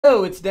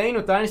Hello, it's Dane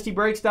with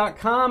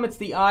DynastyBreaks.com. It's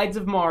the Ides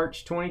of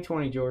March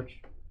 2020, George.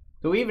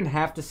 Do we even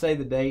have to say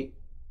the date?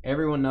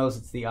 Everyone knows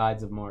it's the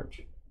Ides of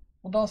March.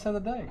 Well, don't say the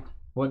date.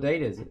 What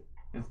date is it?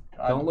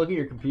 Don't look at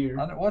your computer.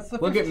 What's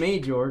the Look at me,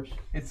 George.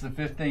 It's the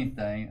 15th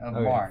day of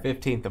Okay, March.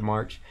 15th of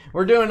March.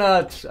 We're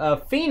doing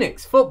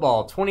Phoenix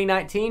Football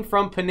 2019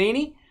 from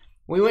Panini.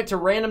 We went to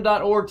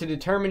random.org to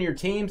determine your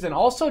teams and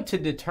also to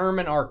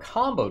determine our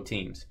combo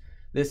teams.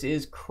 This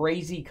is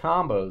crazy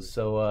combos,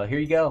 so here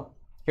you go.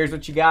 Here's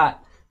what you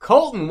got.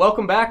 Colton,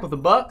 welcome back with the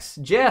Bucks.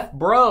 Jeff,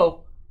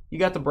 bro, you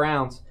got the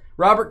Browns.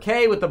 Robert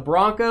K with the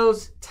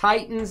Broncos,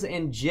 Titans,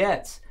 and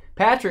Jets.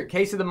 Patrick,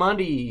 Case of the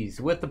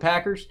Mondays with the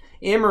Packers.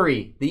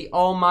 Emery, the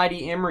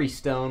almighty Emery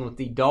Stone with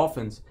the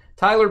Dolphins.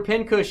 Tyler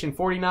Pincushion,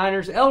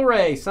 49ers. El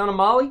Ray, son of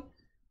Molly,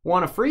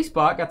 won a free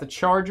spot, got the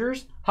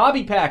Chargers.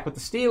 Hobby Pack with the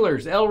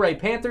Steelers. El Ray,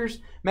 Panthers.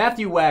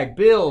 Matthew Wag,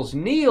 Bills.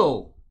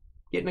 Neil,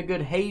 getting a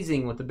good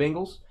hazing with the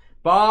Bengals.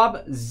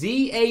 Bob,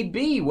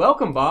 ZAB,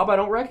 welcome, Bob, I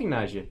don't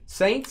recognize you.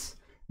 Saints.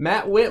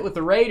 Matt Witt with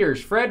the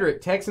Raiders. Frederick,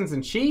 Texans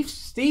and Chiefs.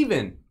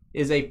 Steven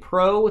is a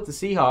pro with the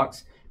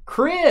Seahawks.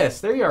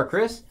 Chris, there you are,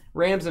 Chris.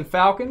 Rams and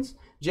Falcons.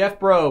 Jeff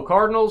Bro,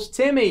 Cardinals.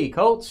 Timmy,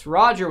 Colts.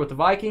 Roger with the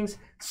Vikings.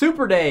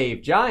 Super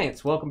Dave,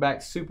 Giants. Welcome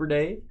back, Super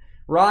Dave.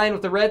 Ryan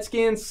with the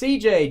Redskins.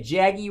 CJ,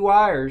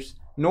 Jaguars.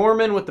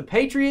 Norman with the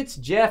Patriots.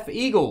 Jeff,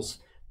 Eagles.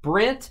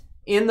 Brent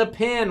in the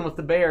pen with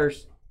the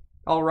Bears.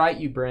 All right,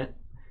 you, Brent.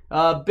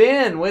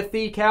 Ben with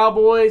the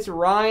Cowboys,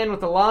 Ryan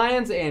with the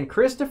Lions, and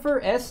Christopher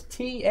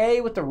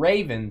STA with the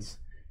Ravens.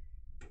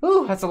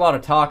 Ooh, that's a lot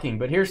of talking,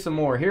 but here's some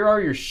more. Here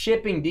are your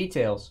shipping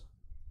details.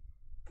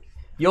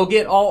 You'll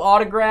get all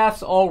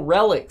autographs, all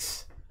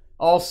relics,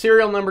 all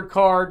serial numbered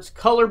cards,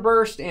 color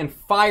burst, and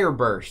fire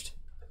burst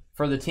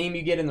for the team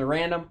you get in the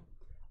random.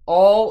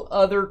 All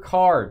other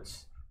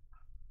cards,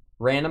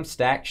 random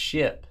stack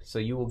ship. So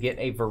you will get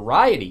a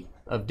variety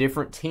of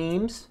different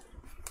teams.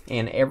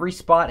 And every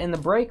spot in the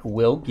break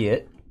will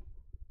get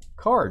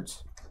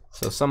cards.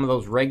 So some of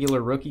those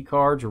regular rookie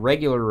cards,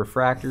 regular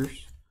refractors.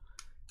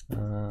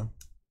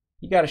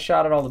 You got a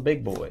shot at all the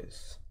big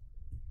boys.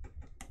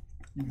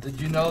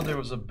 Did you know there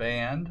was a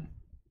band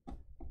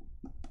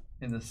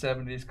in the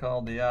 70s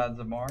called the Ides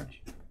of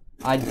March?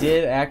 I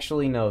did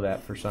actually know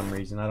that for some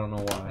reason. I don't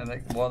know why. And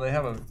they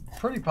have a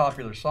pretty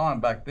popular song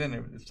back then.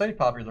 It stayed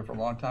popular for a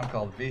long time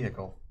called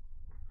Vehicle.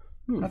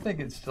 I think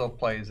it still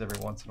plays every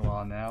once in a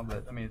while now,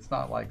 but I mean, it's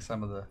not like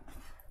some of the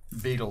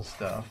Beatles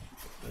stuff.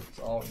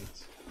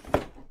 It's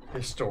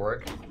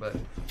historic, but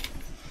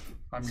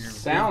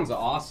sounds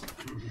awesome.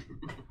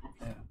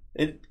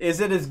 Yeah. Is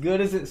it as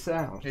good as it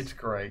sounds? It's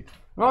great.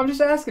 Well, I'm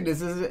just asking,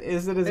 is it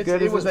as good as it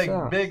sounds? It was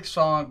a big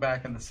song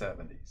back in the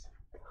 70s.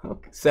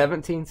 Okay.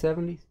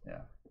 1770s?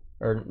 Yeah.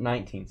 Or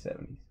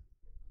 1970s?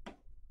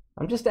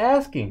 I'm just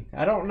asking.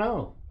 I don't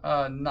know.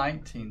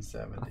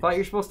 1970s. I thought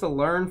you're supposed to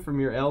learn from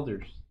your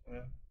elders.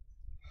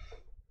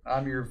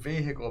 I'm your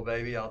vehicle,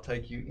 baby. I'll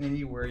take you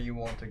anywhere you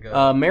want to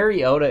go.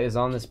 Mariota is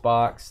on this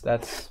box.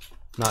 That's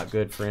not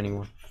good for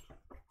anyone.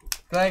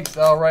 Thanks,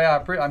 Ray.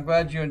 I'm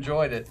glad you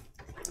enjoyed it.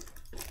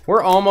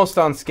 We're almost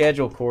on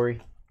schedule,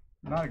 Corey.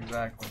 Not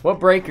exactly. What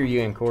break are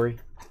you in, Corey?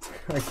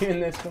 Are you in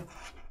this one?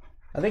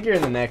 I think you're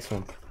in the next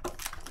one.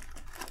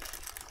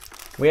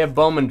 We have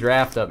Bowman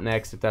Draft up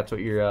next, if that's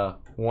what you're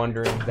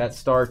wondering. That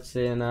starts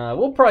in,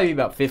 we'll probably be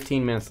about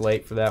 15 minutes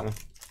late for that one.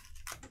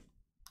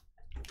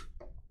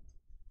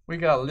 We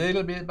got a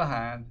little bit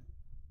behind.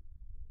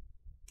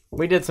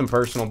 We did some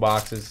personal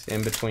boxes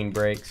in between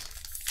breaks.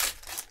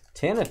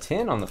 10 of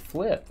 10 on the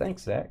flip.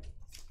 Thanks, Zach.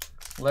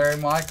 Larry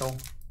Michael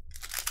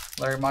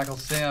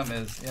Sim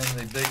is in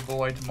the big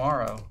boy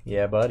tomorrow.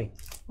 Yeah, buddy.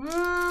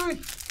 Woo!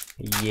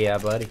 Yeah,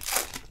 buddy.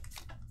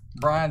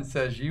 Brian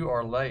says you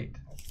are late.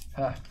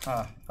 Ha,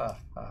 ha, ha,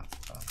 ha,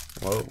 ha.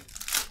 Whoa.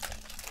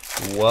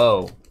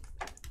 Whoa.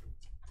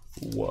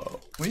 Whoa.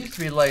 We used to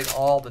be late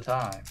all the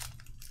time.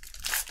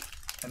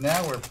 And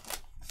now we're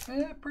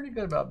pretty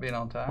good about being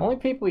on time. Only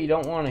people you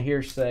don't want to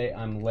hear say,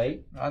 I'm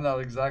late, I know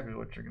exactly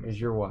what you're going to say.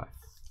 is your wife.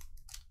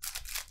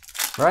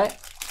 Right?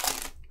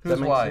 Whose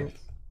wife? Sense?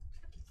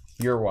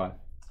 Your wife.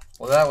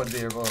 Well, that would be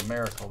a little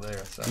miracle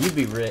there. So. You'd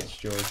be rich,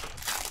 George.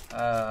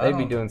 They'd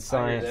be doing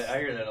science. I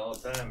hear that all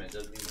the time. It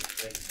doesn't even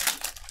think.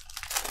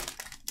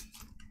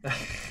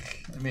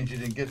 It means you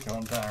didn't get to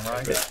on time,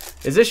 right? Yeah.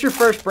 Is this your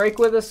first break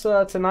with us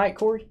tonight,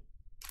 Corey?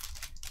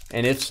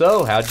 And if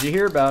so, how'd you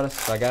hear about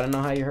us? I got to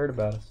know how you heard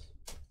about us.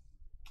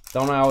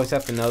 Don't I always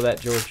have to know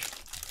that, George?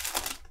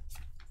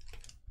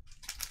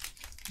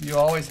 You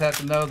always have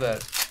to know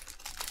that.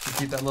 You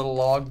keep that little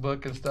log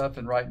book and stuff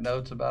and write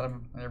notes about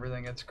them and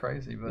everything. It's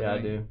crazy, but yeah, I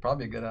do.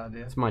 Probably a good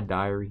idea. It's my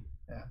diary.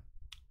 Yeah.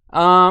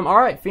 All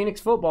right, Phoenix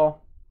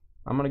football.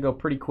 I'm gonna go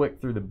pretty quick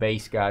through the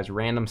base guys.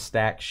 Random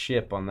stack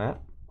ship on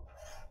that.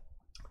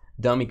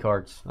 Dummy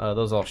cards.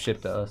 Those all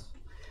ship to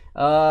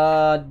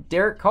us.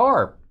 Derek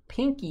Carr,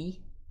 Pinky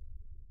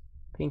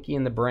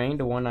in the brain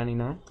to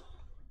 199.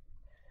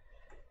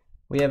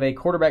 We have a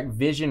quarterback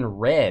vision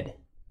red,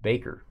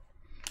 Baker.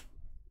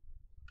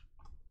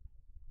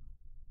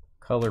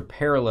 color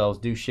parallels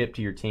do ship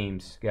to your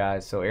teams,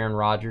 guys. So Aaron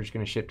Rodgers is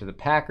going to ship to the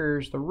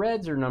Packers. The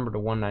Reds are numbered to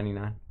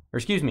 199. Or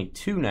excuse me,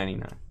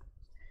 299.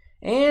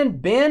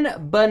 And Ben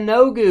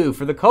Banogu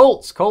for the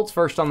Colts. Colts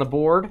first on the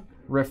board.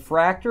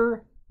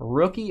 Refractor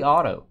rookie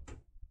auto.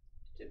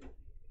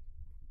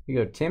 You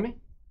go Timmy.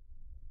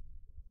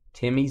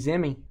 Timmy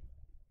Zimmy.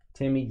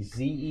 Timmy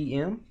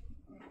Z-E-M.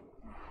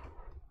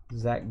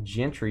 Zach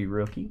Gentry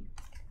rookie.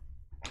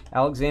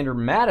 Alexander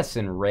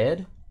Madison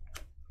red.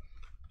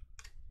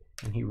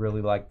 And he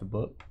really liked the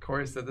book.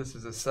 Corey said this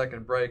is his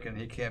second break, and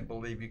he can't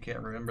believe you can't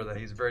remember that.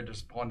 He's very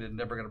disappointed,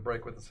 never going to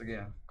break with us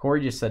again.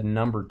 Corey just said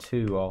number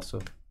 2 also.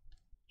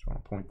 Just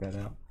want to point that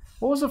out.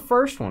 What was the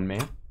first one,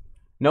 man?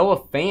 Noah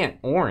Fant,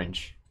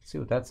 orange. Let's see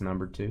what that's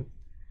number 2.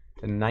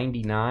 To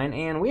 99.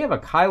 And we have a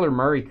Kyler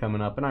Murray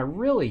coming up, and I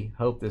really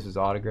hope this is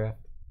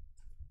autographed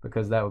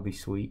because that would be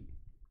sweet.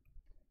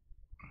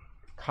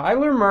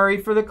 Kyler Murray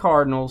for the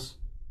Cardinals.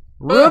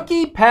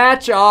 Rookie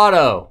patch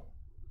auto.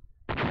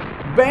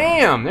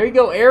 Bam! There you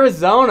go,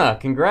 Arizona.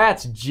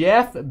 Congrats,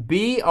 Jeff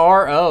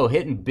B.R.O.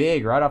 Hitting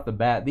big right off the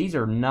bat. These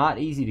are not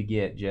easy to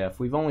get, Jeff.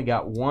 We've only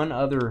got one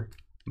other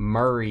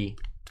Murray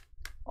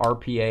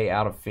RPA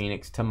out of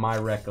Phoenix, to my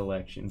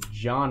recollection.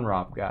 John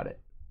Robb got it,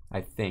 I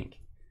think.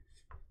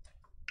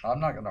 I'm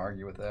not going to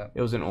argue with that.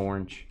 It was an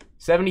orange.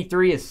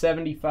 73 is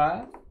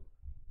 75.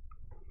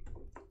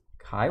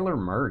 Kyler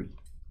Murray.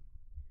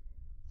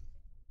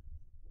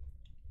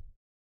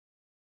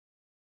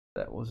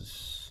 That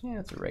was,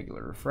 yeah, it's a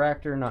regular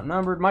refractor, not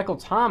numbered. Michael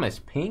Thomas,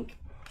 pink.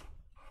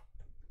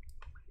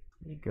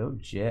 There you go,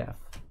 Jeff.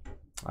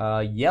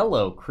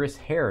 Yellow, Chris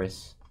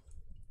Harris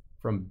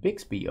from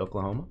Bixby,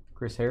 Oklahoma.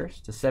 Chris Harris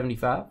to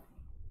 75.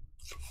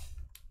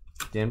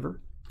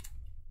 Denver.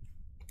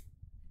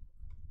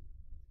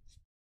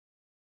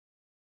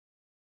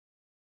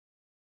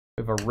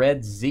 We have a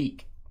red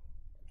Zeke.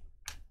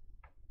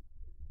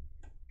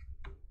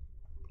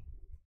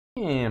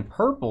 And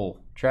purple,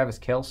 Travis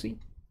Kelce.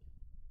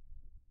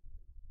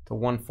 To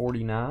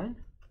 149.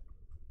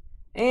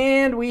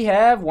 And we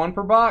have one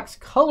per box,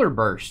 color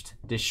burst,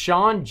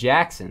 Deshaun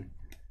Jackson.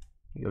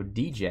 You go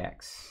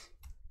D-Jax.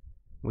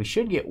 We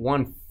should get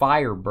one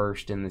fire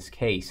burst in this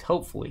case,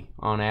 hopefully,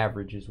 on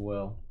average as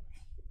well.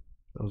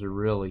 Those are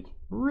really,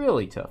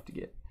 really tough to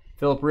get.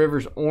 Phillip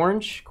Rivers,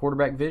 orange,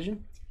 quarterback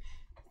vision.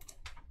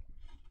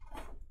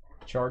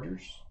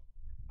 Chargers.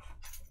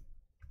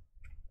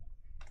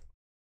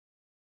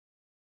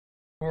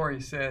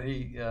 Corey said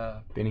he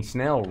Benny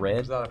Snell, red.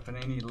 was out of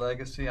Panini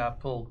Legacy. I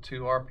pulled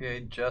 2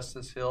 RPA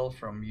Justice Hill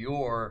from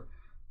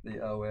the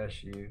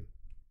OSU.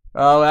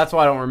 Oh, that's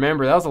why I don't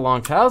remember. That was a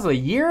long time. That was a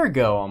year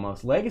ago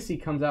almost. Legacy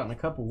comes out in a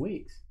couple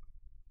weeks.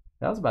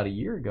 That was about a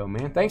year ago,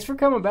 man. Thanks for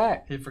coming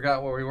back. He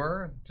forgot where we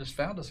were and just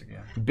found us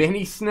again.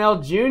 Benny Snell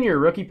Jr.,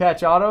 rookie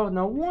patch auto.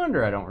 No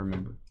wonder I don't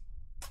remember.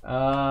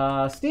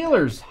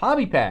 Steelers,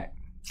 hobby pack.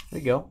 There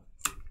you go.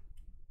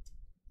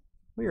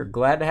 We are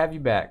glad to have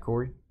you back,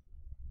 Corey.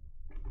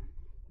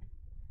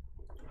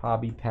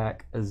 Hobby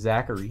pack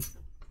Zachary.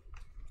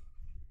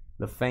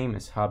 The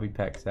famous hobby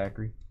pack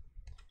Zachary.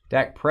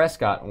 Dak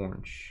Prescott,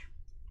 orange.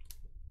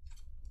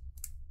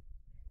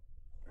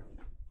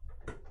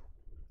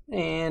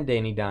 And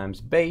Danny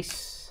Dimes,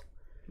 base.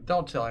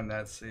 Don't tell him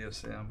that's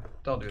CSM.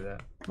 Don't do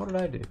that. What did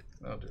I do?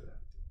 Don't do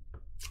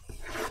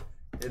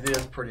that. It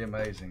is pretty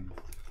amazing.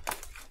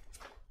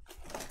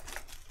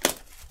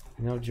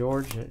 You know,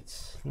 George,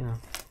 it's, you know.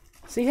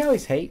 See how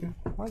he's hating?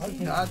 Why is he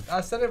hating? I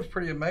said it was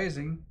pretty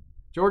amazing.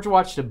 George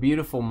watched A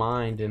Beautiful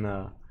Mind,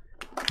 and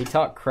he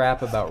talked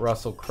crap about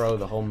Russell Crowe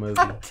the whole movie.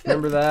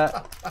 Remember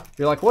that?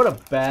 You're like, what a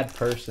bad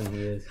person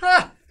he is.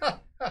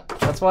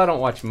 That's why I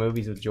don't watch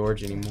movies with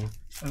George anymore.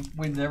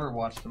 We never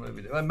watched the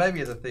movie. Well,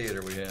 maybe at the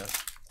theater we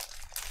have.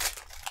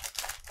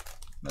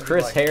 Maybe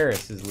Chris like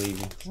Harris is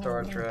leaving.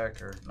 Star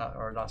Trek or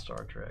not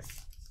Star Trek.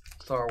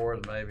 Star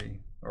Wars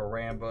maybe. Or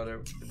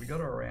Rambo. Did we go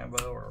to a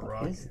Rambo or a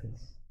Rocky? What is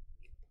this?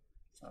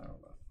 I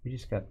don't know. We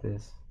just got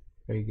this.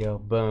 There you go.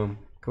 Boom.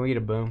 Can we get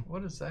a boom?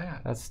 What is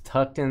that? That's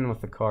tucked in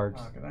with the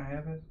cards. Oh, can I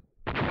have it?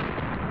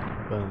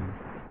 Boom.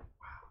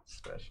 Wow,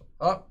 special.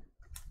 Oh,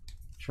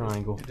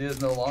 Triangle. it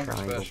is no longer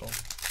Triangle. special.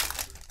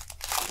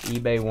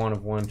 eBay 1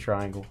 of 1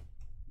 triangle.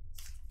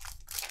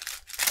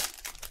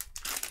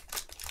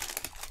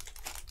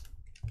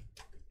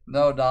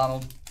 No,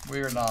 Donald, we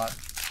are not.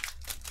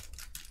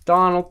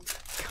 Donald,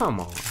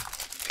 come on.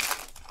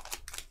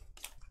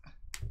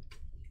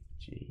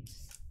 Jeez.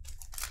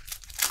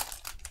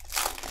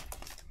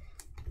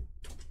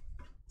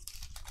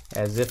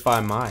 As if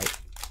I might.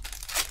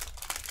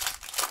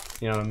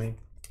 You know what I mean?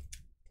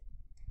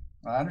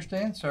 I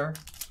understand, sir.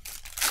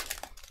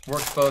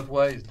 Works both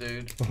ways,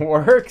 dude.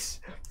 Works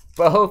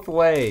both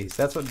ways.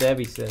 That's what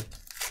Debbie said.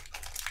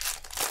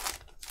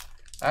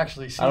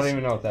 Actually, I don't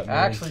even know what that means.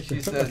 Actually,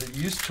 she said it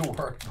used to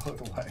work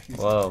both ways.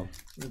 Whoa.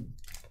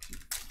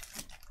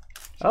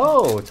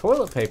 Oh,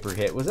 toilet paper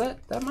hit. Was that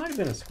might have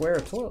been a square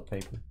of toilet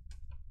paper.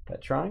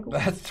 That triangle?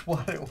 That's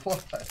what it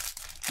was.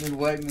 Been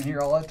waiting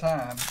here all the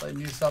time. They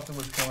knew something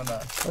was coming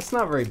up. That's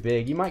not very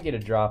big. You might get a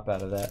drop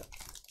out of that.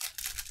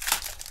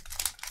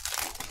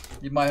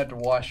 You might have to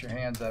wash your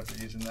hands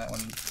after using that one.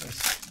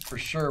 For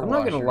sure. I'm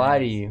not going to lie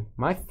to you.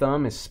 My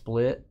thumb is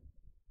split.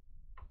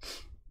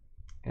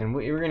 And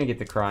we're going to get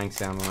the crying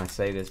sound when I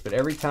say this, but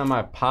every time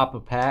I pop a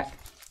pack,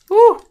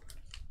 whoo,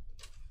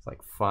 it's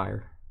like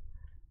fire.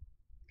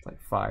 It's like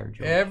fire,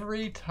 George.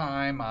 Every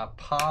time I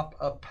pop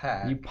a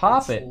pack, you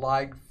pop it's it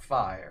like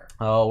fire.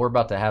 Oh, we're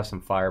about to have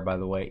some fire, by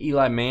the way.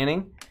 Eli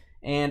Manning.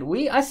 And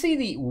I see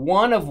the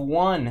 1 of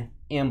 1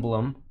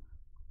 emblem,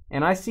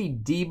 and I see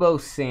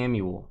Deebo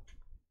Samuel.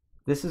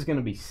 This is going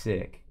to be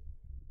sick.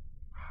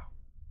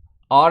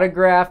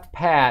 Autographed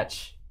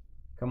patch.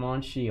 Come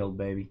on, Shield,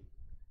 baby.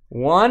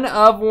 1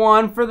 of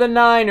 1 for the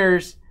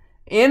Niners.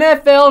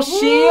 NFL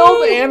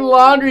Shield and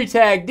laundry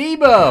tag.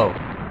 Deebo.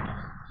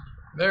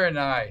 Very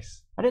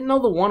nice. I didn't know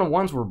the 1 of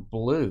 1s were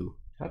blue.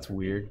 That's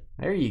weird.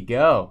 There you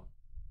go.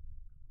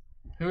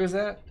 Who is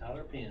that?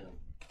 Tyler Penn.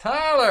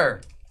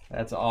 Tyler.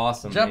 That's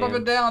awesome, Jump man. up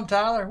and down,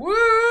 Tyler.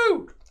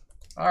 Woo!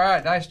 All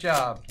right, nice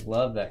job.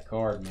 Love that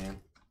card,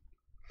 man.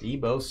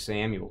 Deebo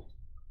Samuel.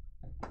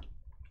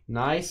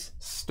 Nice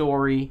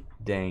story,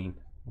 Dane.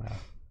 Wow.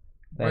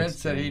 Brent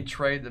said he'd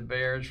trade the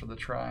Bears for the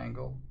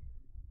triangle.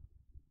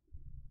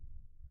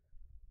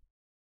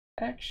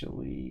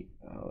 Actually,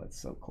 oh, it's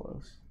so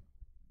close.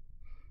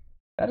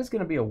 That is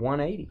going to be a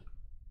 180.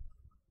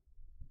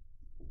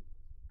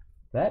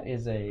 That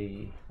is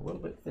a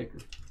little bit thicker.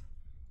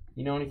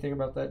 You know anything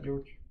about that,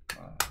 George?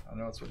 I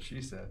know that's what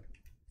she said.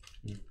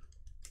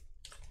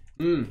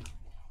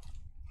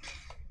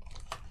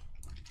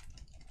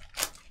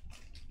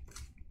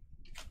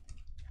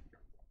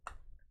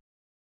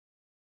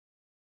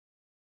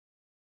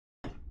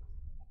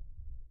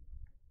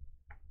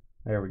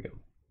 There we go.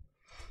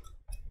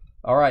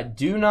 All right,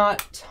 do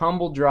not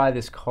tumble dry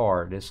this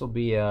card. This will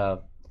be a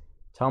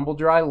tumble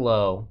dry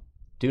low.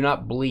 Do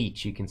not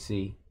bleach, you can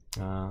see.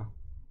 Hot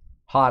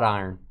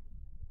iron.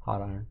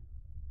 Hot iron.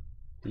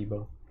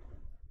 Deebo.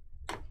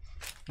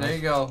 There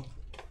you go.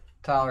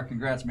 Tyler,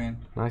 congrats, man.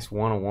 Nice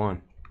 1 of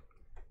 1.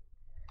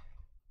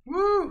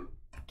 Woo!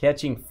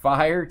 Catching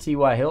Fire,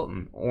 T.Y.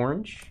 Hilton.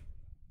 Orange.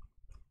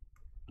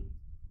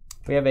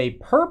 We have a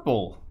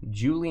purple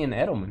Julian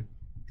Edelman.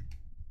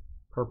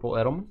 Purple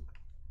Edelman.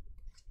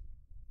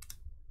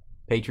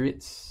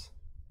 Patriots.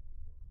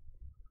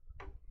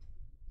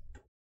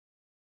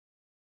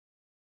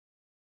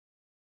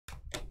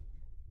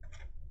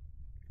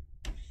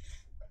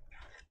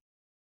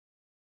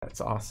 That's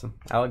awesome.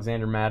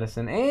 Alexander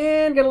Madison.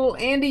 And got a little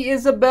Andy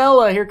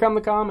Isabella. Here come the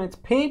comments.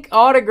 Pink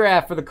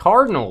autograph for the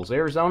Cardinals.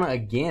 Arizona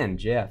again,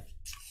 Jeff.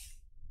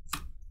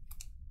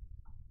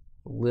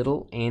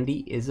 Little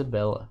Andy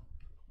Isabella.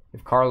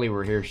 If Carly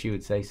were here, she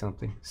would say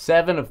something.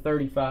 7 of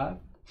 35.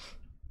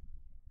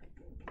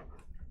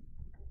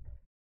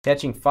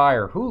 Catching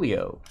Fire,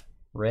 Julio.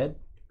 Red.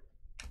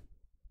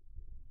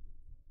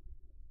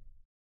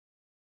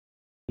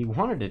 He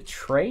wanted to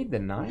trade the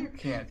Niners? You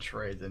can't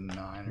trade the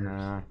Niners.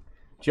 Nah.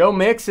 Joe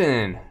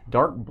Mixon.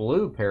 Dark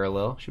blue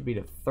parallel. Should be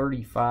to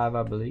 35,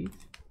 I believe.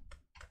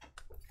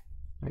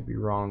 Might be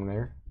wrong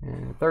there.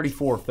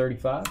 34 of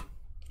 35.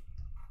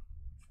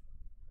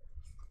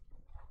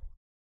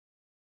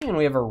 And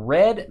we have a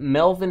red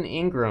Melvin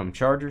Ingram,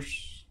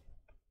 Chargers.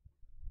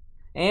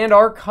 And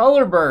our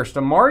color burst,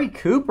 Amari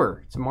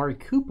Cooper. It's Amari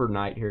Cooper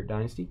night here at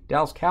Dynasty.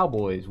 Dallas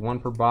Cowboys, 1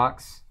 per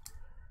box.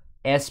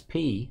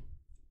 SP.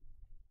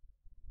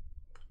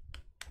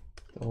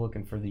 Still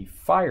looking for the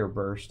Fire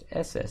Burst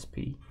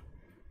SSP.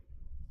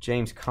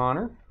 James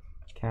Conner,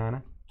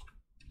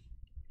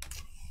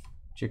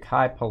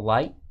 Ja'Kai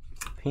Polite,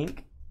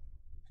 pink.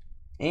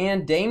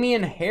 And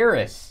Damian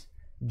Harris,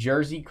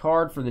 jersey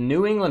card for the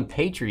New England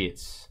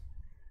Patriots.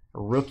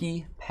 A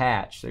rookie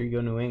patch. There you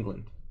go, New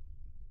England.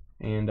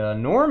 And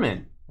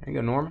Norman. There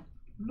you go, Norman.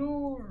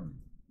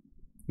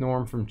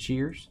 Norm from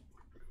Cheers.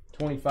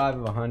 25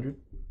 of 100.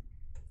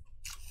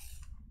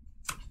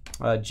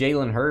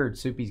 Jalen Hurd,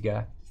 Soupy's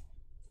guy.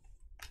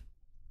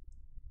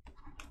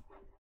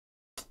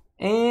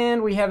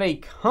 And we have a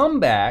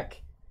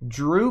comeback,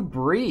 Drew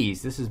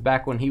Brees. This is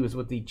back when he was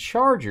with the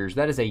Chargers.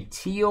 That is a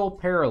teal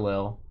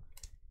parallel.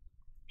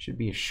 Should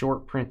be a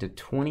short print of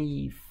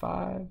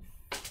 25.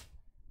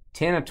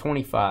 10 of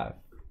 25.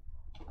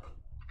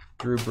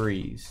 Drew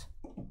Brees.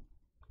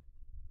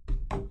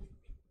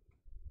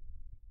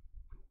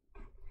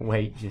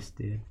 Wait, just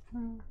did.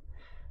 All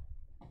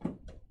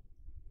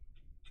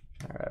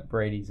right,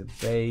 Brady's a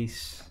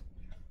base.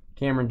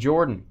 Cameron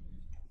Jordan.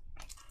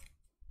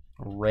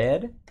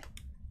 Red.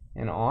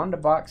 And on to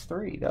box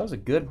 3. That was a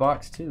good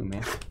box too,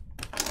 man.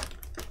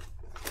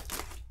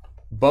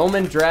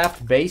 Bowman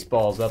Draft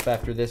Baseball's up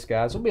after this,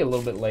 guys. We'll be a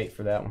little bit late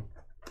for that one.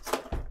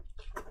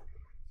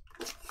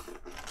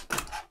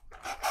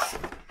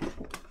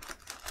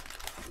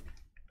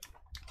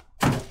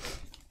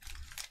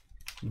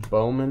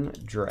 Bowman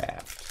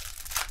Draft.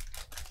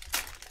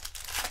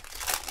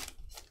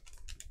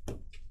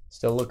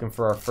 Still looking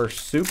for our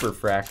first super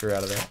fractor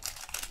out of that.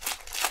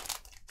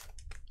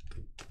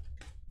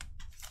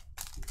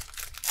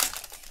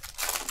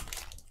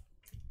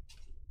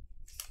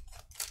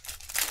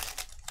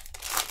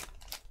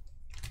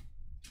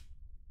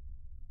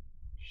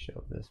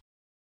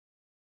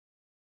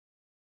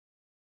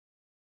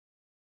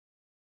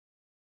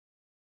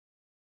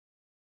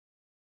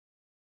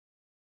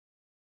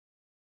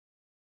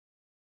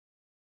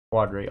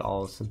 Quadre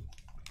Allison.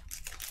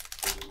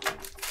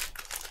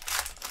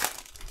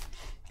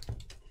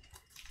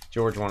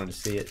 George wanted to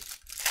see it.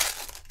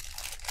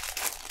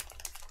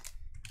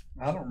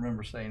 I don't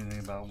remember saying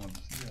anything about one.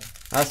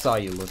 Yeah. I saw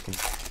you looking.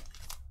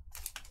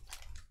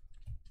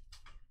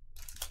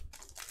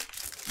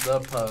 The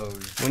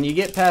pose. When you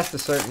get past a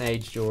certain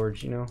age,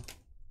 George, you know,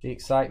 the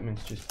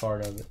excitement's just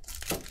part of it.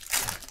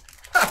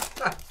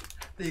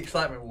 The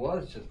excitement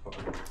was just part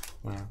of it.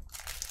 Wow.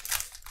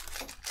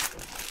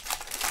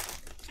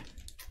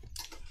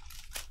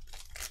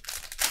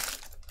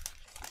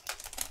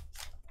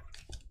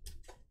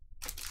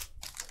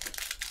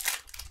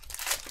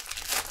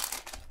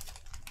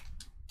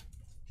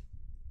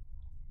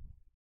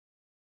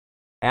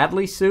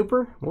 Adley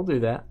Super? We'll do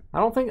that. I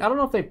don't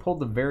know if they pulled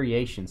the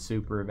variation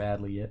Super of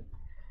Adley yet.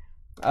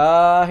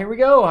 Here we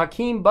go.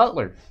 Hakeem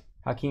Butler.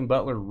 Hakeem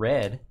Butler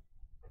red.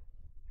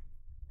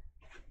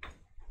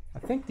 I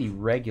think the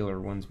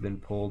regular one's been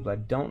pulled, but I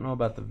don't know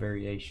about the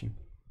variation.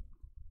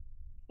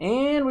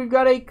 And we've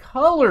got a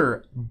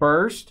color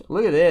burst.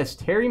 Look at this.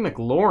 Terry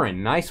McLaurin.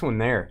 Nice one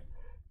there.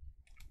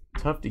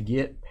 Tough to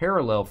get.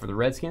 Parallel for the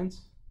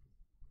Redskins.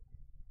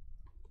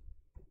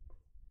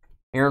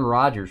 Aaron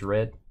Rodgers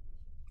red.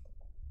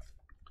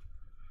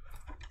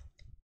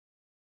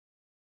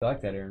 I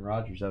like that Aaron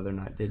Rodgers the other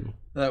night, didn't you?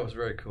 That was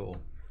very cool.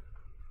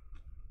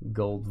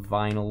 Gold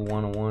vinyl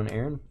 101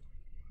 Aaron.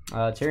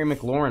 Terry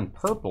McLaurin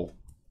purple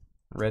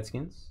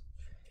Redskins.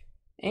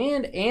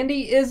 And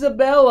Andy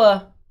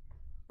Isabella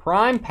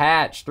prime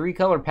patch,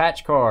 3-color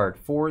patch card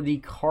for the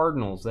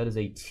Cardinals. That is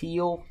a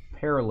teal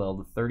parallel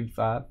to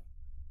 35.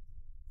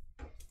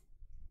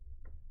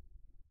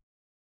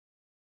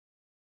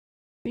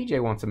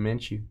 CJ wants a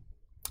Minshew.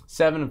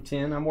 7 of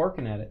 10. I'm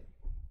working at it.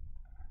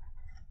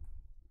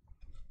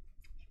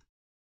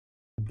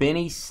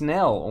 Benny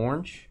Snell,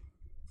 orange.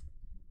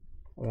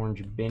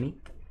 Orange Benny.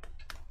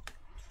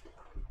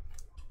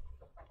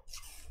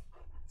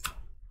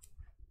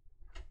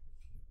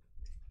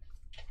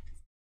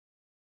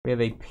 We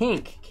have a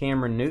pink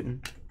Cameron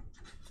Newton.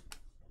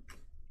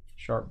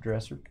 Sharp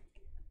dresser.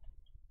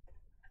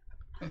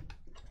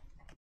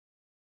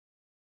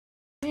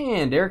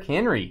 And Derrick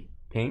Henry,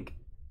 pink.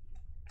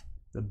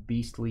 The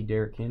beastly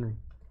Derrick Henry.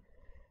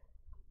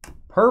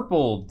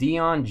 Purple,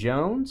 Deion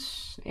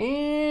Jones.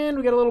 And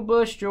we got a little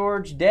Bush,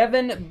 George.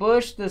 Devin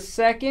Bush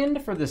II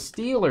for the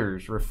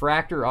Steelers.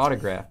 Refractor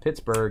autograph,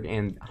 Pittsburgh.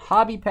 And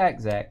Hobby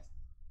Pack, Zach.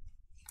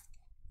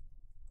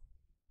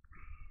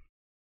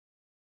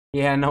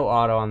 Yeah, no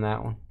auto on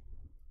that one.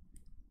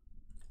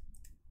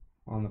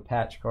 On the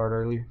patch card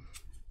earlier.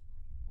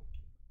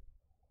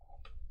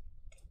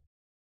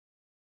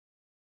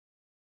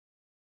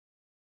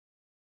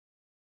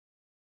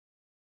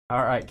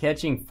 All right,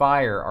 catching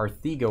fire,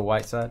 Arthego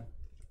Whiteside.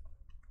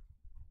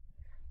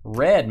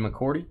 Red,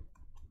 McCourty.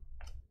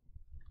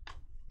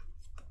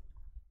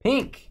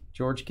 Pink,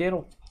 George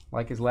Kittle.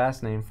 Like his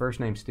last name,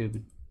 first name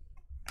stupid.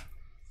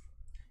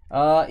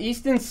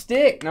 Easton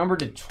Stick, number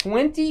to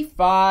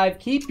 25.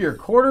 Keep your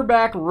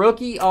quarterback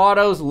rookie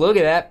autos. Look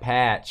at that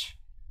patch.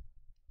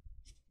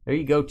 There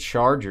you go,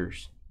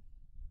 Chargers.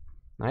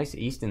 Nice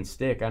Easton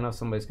Stick. I know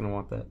somebody's going to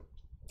want that.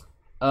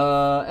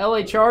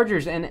 LA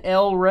Chargers and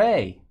El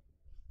Ray.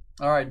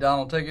 All right,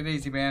 Donald, take it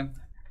easy, man.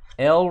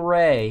 El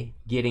Ray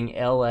getting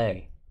LA.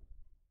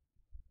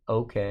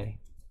 Okay.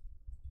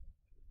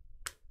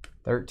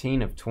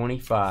 13 of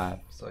 25.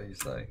 So you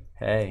say.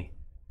 Hey.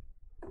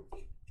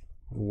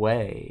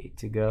 Way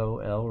to go,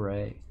 El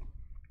Ray.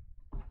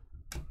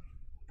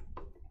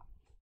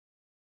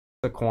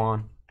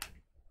 Saquon.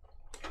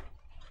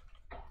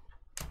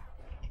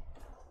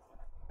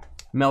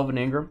 Melvin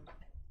Ingram.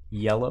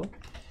 Yellow.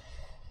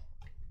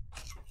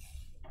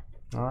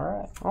 All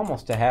right.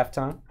 Almost to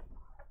halftime.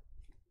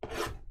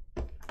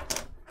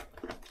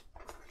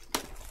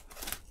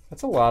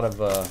 That's a lot of,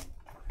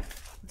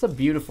 it's a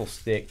beautiful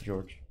stick,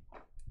 George.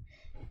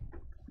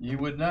 You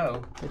would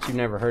know. Bet you've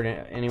never heard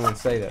anyone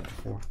say that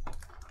before.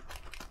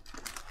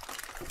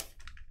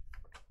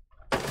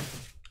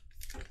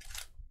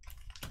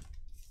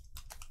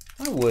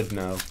 I would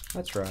know.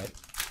 That's right.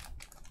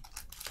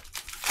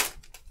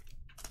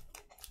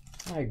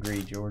 I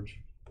agree, George.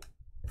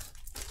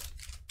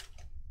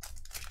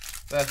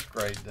 That's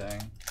great,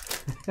 dang.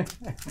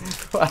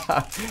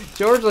 Wow.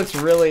 George looks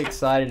really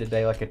excited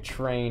today, like a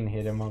train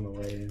hit him on the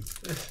way in.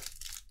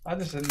 I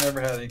just had never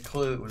had any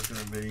clue it was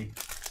going to be.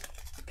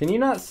 Can you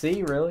not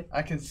see, really?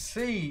 I can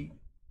see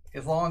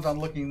as long as I'm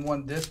looking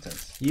one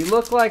distance. You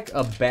look like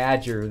a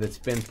badger that's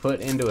been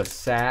put into a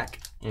sack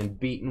and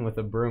beaten with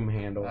a broom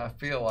handle. I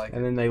feel like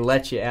and then they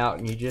let you out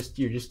and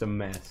you're just a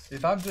mess.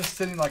 if I'm just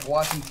sitting like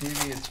watching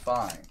TV, it's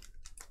fine.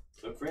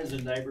 But friends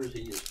and neighbors,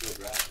 he is still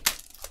driving.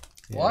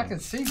 Yeah. Well, I can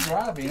see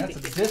driving. That's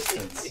a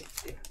distance.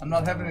 I'm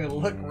not having to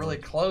look really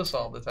close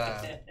all the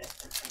time.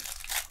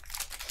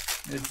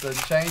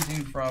 It's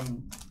changing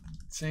from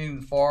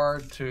seeing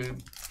far to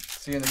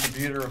seeing the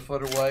computer a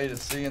foot away to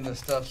seeing the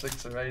stuff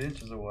 6 or 8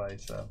 inches away.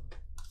 So,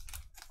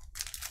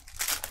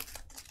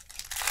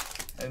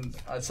 and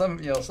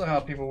somehow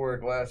people wear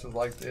glasses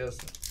like this.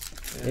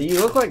 You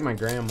look like my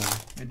grandma.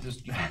 It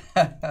just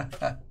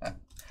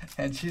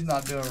and she's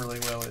not doing really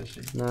well, is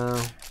she?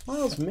 No.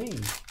 Well, it's me.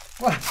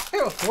 What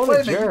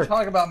a jerk. You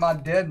talk about my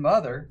dead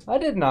mother. I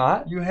did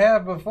not. You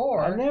have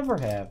before. I never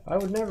have. I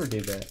would never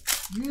do that.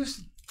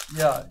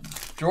 Yeah,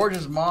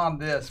 George's mom.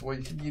 Well,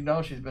 you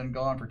know she's been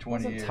gone for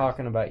 20 years.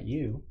 Talking about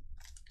you.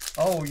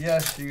 Oh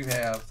yes, you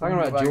have. Talking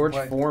about George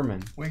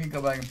Foreman. We can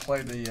go back and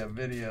play the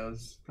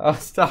videos. I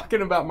was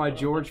talking about my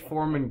George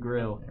Foreman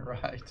grill.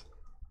 Right.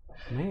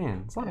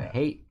 Man, it's a lot of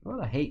hate. A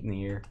lot of hate in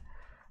the air.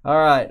 All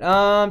right,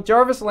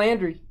 Jarvis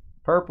Landry,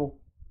 purple.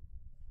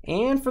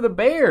 And for the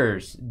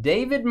Bears,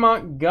 David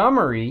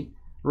Montgomery,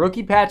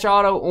 rookie patch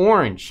auto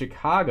orange,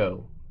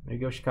 Chicago. There you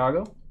go,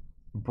 Chicago.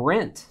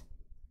 Brent.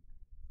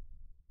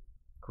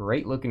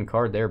 Great looking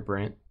card there,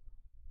 Brent.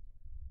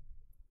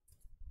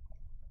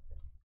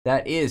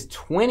 That is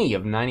 20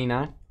 of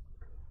 99.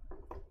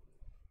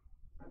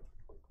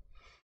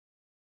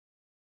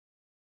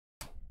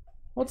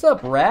 What's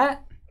up,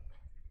 Rat?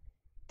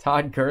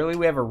 Todd Gurley,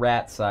 we have a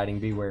rat sighting,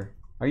 beware.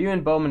 Are you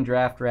in Bowman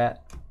Draft,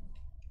 Rat?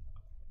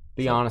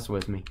 Be honest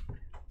with me.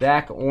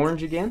 Back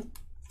orange again.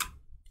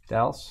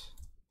 Dallas.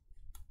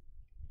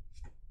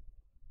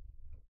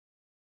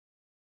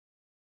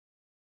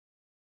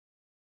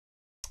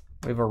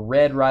 We have a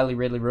red Riley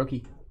Ridley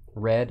rookie.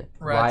 Red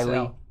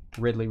Riley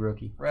Ridley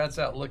rookie. Rat's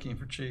out looking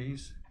for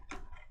cheese.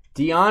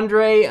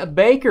 DeAndre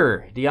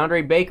Baker.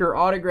 DeAndre Baker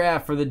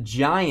autograph for the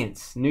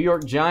Giants. New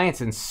York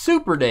Giants and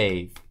Super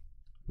Dave.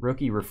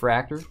 Rookie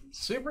refractor.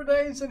 Super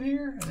Dave's in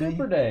here?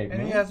 Super Dave,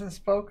 and he hasn't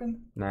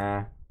spoken?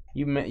 Nah.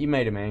 You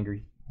made him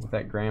angry with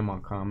that grandma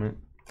comment.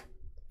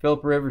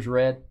 Phillip Rivers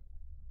red.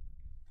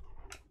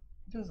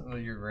 He doesn't know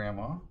your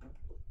grandma.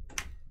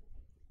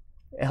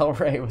 El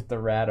Rey with the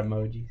rat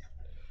emojis.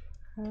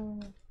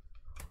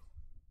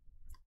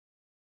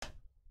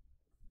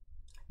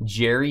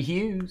 Jerry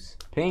Hughes,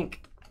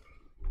 pink.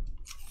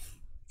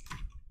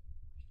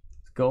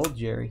 Gold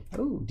Jerry.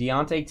 Ooh,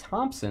 Deontay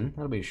Thompson.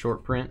 That'll be a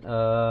short print.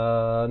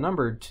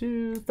 Number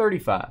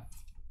 235.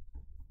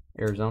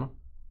 Arizona.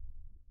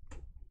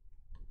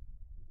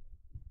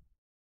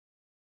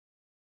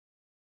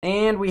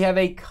 And we have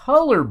a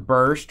color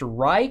burst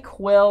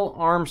Raquel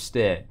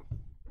Armstead.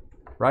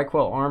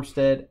 Raquel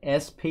Armstead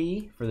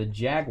SP for the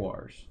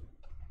Jaguars.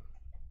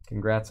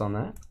 Congrats on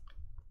that.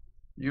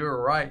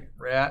 You're right,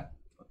 Rat.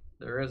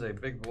 There is a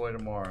big boy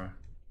tomorrow.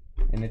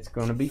 And it's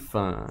going to be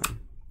fun.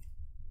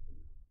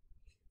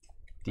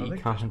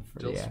 Decon for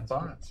the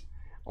spots.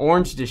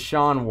 Orange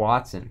Deshaun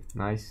Watson.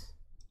 Nice.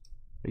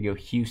 There you go,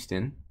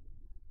 Houston.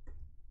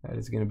 That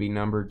is going to be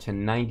numbered to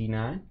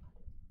 99.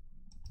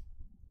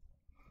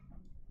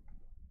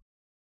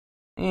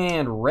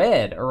 And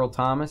red, Earl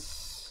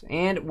Thomas.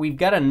 And we've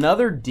got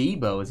another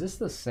Debo. Is this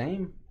the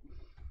same?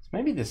 It's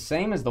maybe the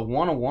same as the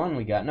 101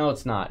 we got. No,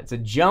 it's not. It's a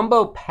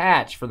jumbo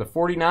patch for the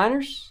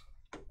 49ers.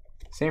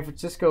 San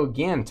Francisco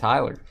again,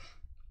 Tyler.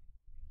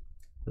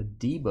 The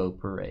Debo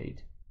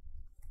parade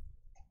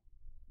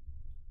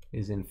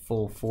is in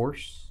full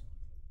force.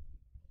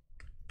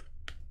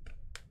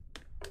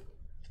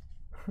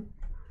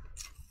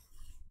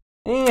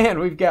 And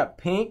we've got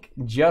pink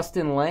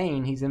Justin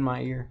Lane. He's in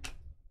my ear.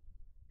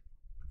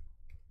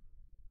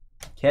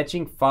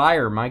 Catching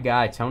fire, my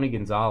guy, Tony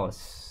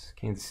Gonzalez.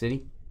 Kansas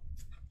City.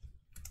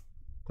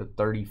 The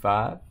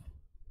 35.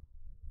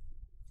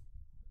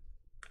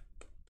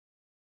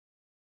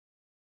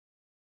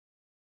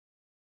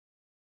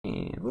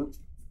 And whoop.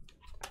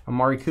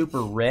 Amari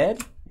Cooper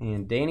red.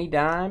 And Danny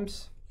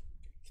Dimes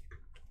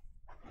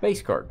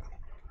base card.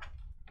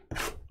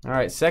 All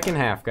right, second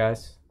half,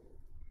 guys.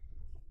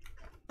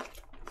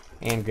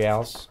 And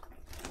gals.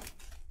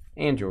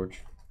 And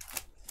George.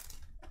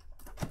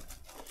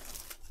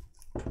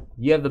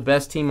 You have the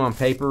best team on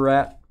paper,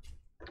 Rat?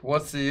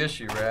 What's the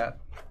issue, Rat?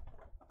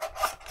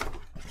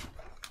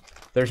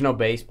 There's no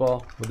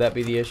baseball. Would that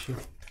be the issue?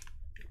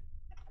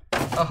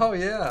 Oh,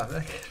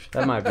 yeah.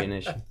 That might be an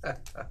issue.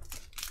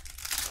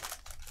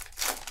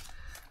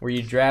 Were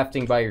you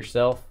drafting by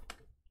yourself?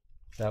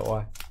 Is that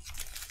why?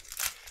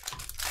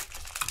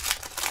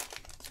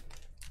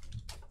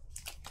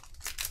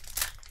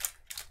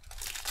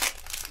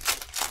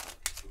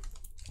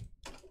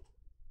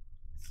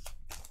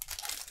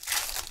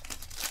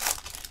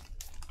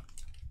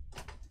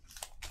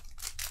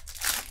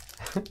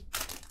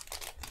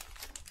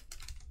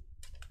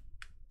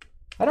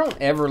 I don't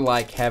ever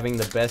like having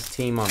the best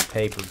team on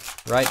paper.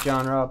 Right,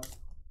 John Rob?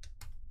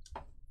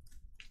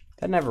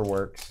 That never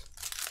works.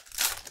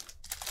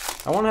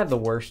 I want to have the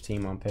worst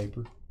team on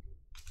paper.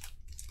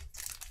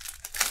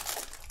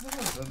 That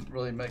doesn't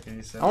really make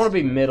any sense. I want to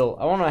be middle.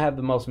 I want to have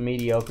the most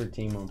mediocre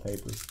team on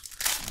paper.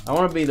 I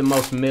want to be the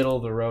most middle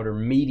of the road or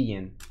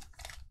median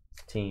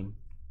team.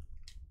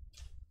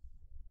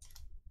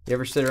 You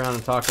ever sit around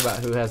and talk about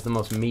who has the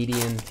most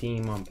median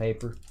team on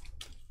paper?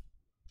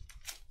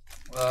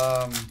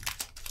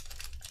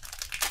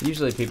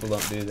 Usually people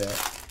don't do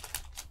that.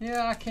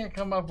 Yeah, I can't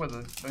come up with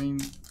it. I mean,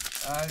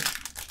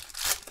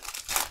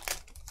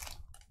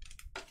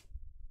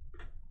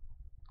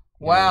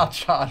 Wow,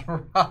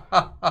 John.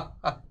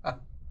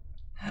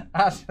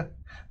 That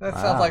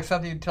sounds like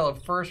something you'd tell a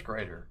first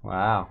grader.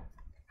 Wow.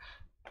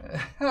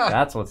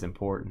 That's what's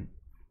important.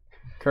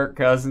 Kirk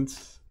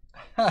Cousins.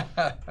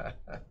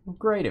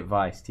 Great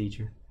advice,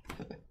 teacher.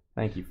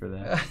 Thank you for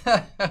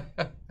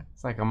that.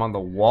 It's like I'm on the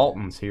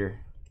Waltons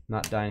here,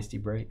 not Dynasty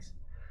Breaks.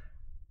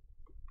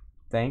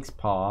 Thanks,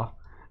 Pa.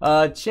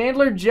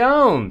 Chandler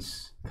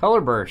Jones.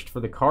 Color burst for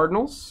the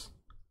Cardinals.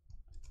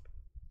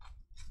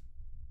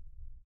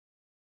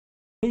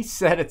 He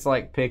said it's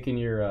like picking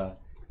your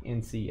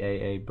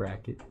NCAA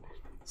bracket.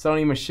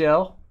 Sony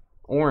Michel.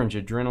 Orange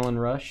Adrenaline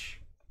Rush.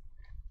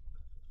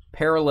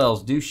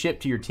 Parallels do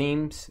ship to your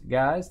teams,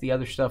 guys. The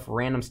other stuff,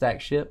 random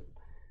stack ship.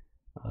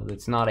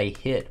 That's not a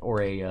hit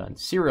or a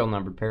serial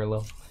numbered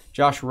parallel.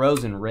 Josh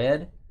Rosen,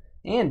 red.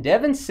 And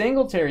Devin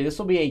Singletary. This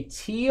will be a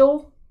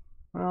teal.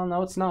 Well,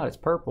 no, it's not. It's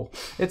purple.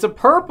 It's a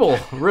purple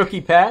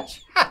rookie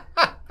patch.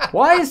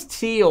 Why is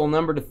teal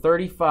numbered to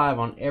 35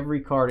 on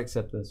every card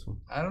except this one?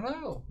 I don't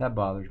know. That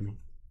bothers me.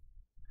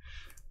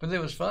 But it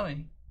was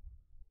funny.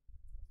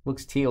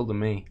 Looks teal to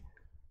me.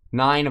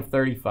 9 of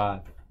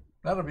 35.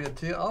 That'll be a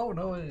teal. Oh,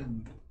 no, it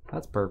didn't.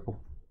 That's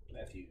purple.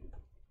 Matthew.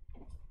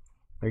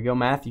 There you go,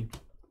 Matthew.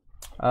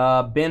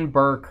 Ben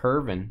Burr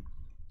Curvin.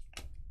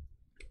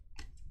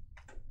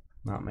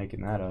 Not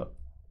making that up.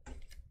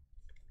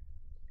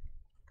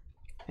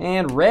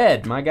 And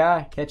red, my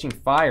guy, catching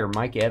fire,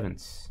 Mike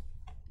Evans.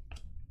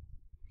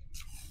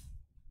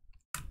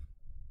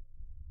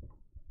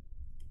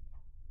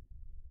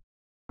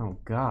 Oh,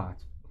 God.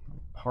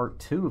 Part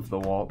 2 of the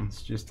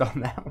Waltons just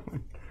on that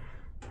one.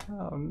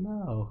 Oh,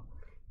 no.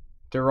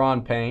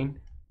 Deron Payne.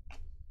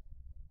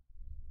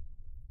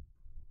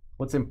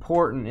 What's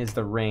important is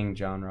the ring,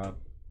 John Rob.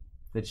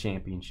 The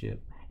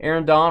championship.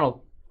 Aaron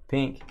Donald,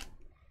 pink.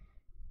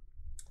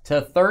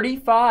 To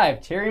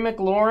 35, Terry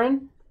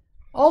McLaurin.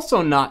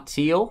 Also not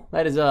teal.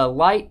 That is a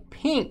light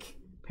pink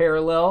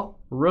parallel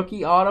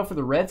rookie auto for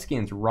the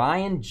Redskins.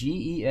 Ryan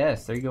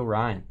GES. There you go,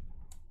 Ryan.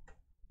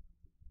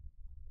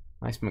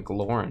 Nice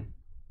McLaurin.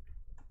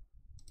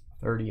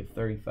 30 of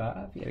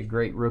 35. He had a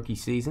great rookie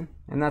season.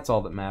 And that's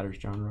all that matters,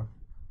 John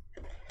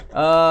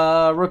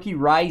Rowe. Rookie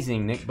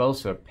Rising, Nick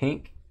Bosa,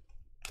 pink.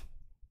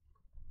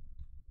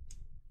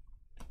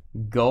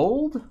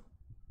 Gold,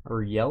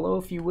 or yellow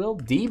if you will,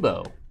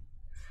 Debo.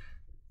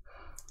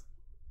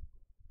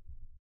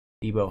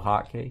 Debo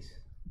hot case.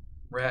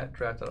 Rat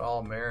drafted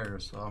all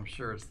Mariners, so I'm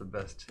sure it's the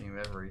best team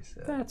ever, he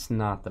said. That's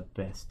not the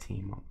best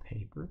team on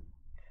paper.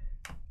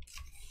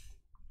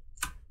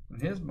 In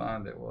his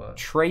mind, it was.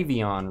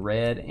 Travion,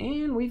 red.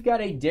 And we've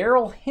got a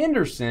Darrell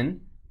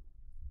Henderson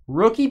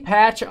rookie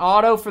patch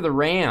auto for the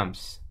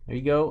Rams. There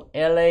you go,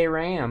 LA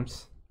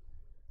Rams.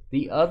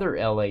 The other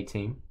LA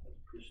team.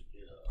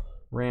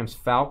 Rams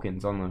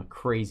Falcons on the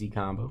crazy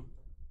combo.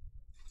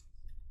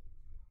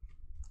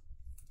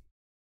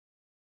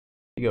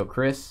 There you go,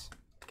 Chris.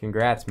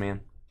 Congrats,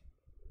 man.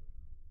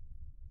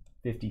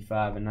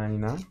 55 and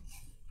 99.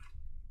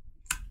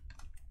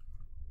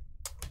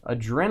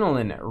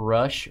 Adrenaline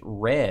Rush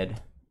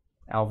red,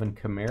 Alvin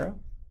Kamara.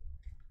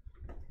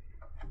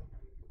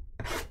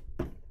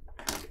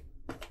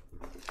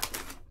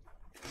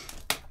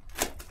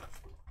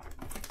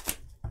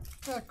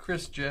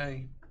 Chris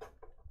J.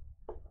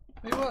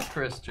 He was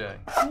Chris J.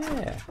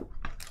 Yeah.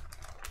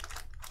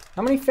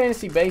 How many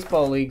fantasy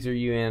baseball leagues are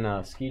you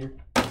in, Skeeter?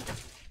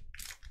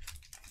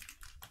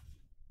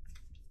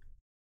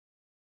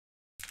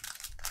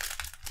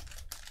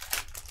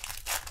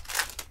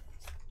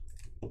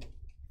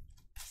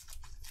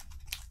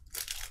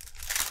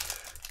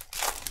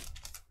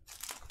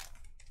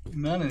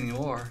 None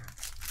anymore.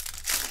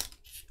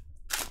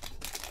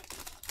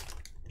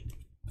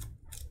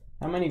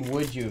 How many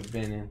would you have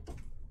been in?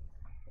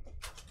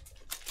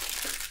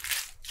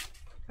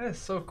 That is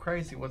so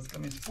crazy. Sports are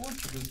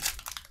just,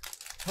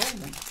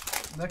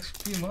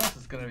 next few months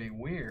is going to be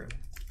weird.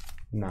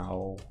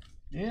 No.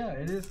 Yeah,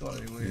 it is going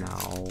to be weird.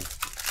 No.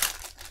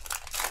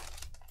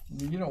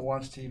 You don't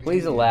watch TV.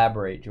 Please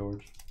elaborate,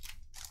 George.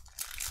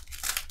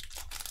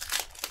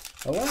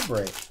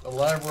 Elaborate.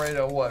 Elaborate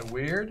on what?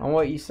 Weird? On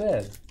what you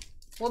said.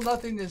 Well,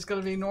 nothing is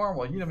going to be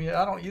normal. You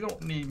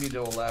don't need me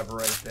to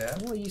elaborate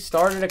that. Well, you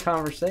started a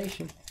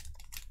conversation.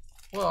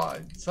 Well,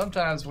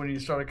 sometimes when you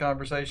start a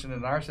conversation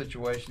in our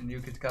situation, you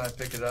could kind of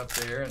pick it up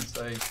there and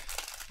say,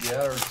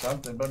 yeah, or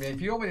something. But I mean, if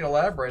you want me to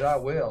elaborate, I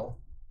will.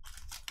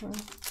 Well,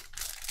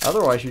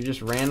 otherwise, you're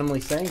just randomly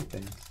saying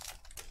things.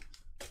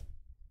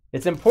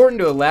 It's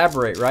important to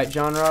elaborate, right,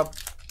 John Rob?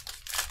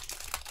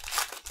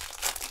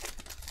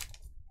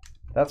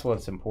 That's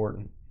what's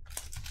important.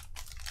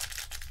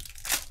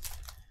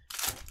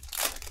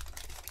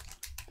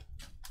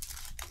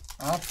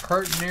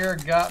 Curtinier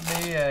got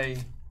me a...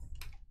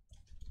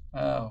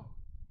 Oh.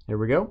 Here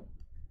we go.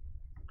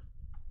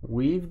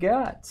 We've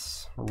got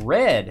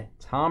red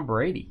Tom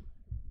Brady.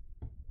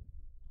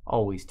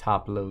 Always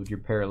top load your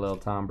parallel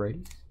Tom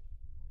Brady's.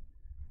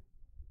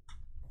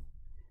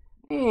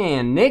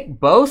 And Nick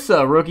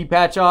Bosa, rookie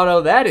patch auto.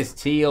 That is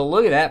teal.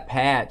 Look at that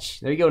patch.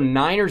 There you go,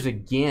 Niners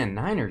again.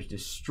 Niners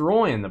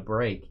destroying the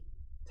break.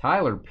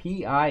 Tyler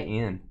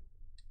P.I.N.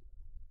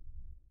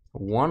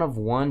 1 of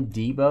 1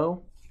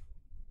 Debo.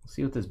 Let's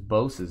see what this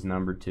Bosa's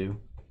number to.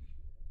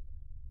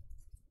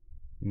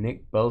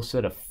 Nick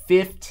Bosa to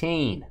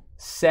 15.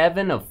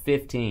 7 of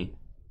 15.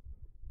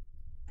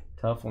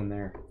 Tough one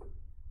there.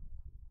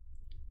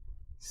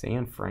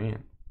 San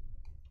Fran.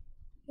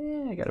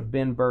 Yeah, I got a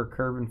Ben Burr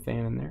Curvin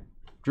fan in there.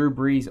 Drew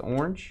Brees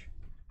orange.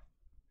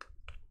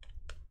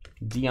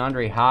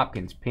 DeAndre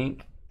Hopkins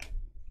pink.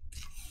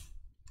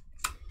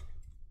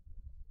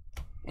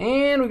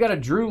 And we got a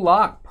Drew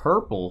Lock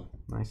purple.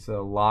 Nice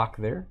lock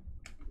there.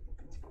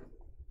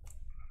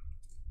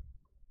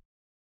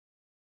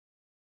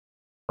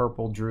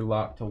 Purple Drew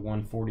Lock to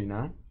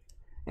 149.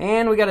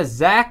 And we got a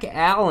Zach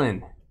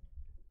Allen.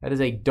 That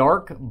is a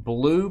dark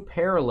blue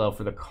parallel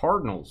for the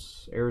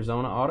Cardinals.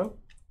 Arizona auto.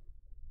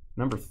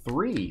 Number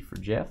 3 for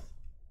Jeff.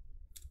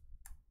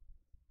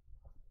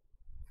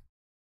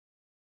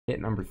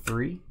 Hit number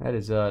 3. That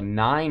is a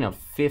 9 of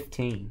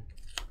 15.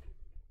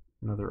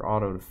 Another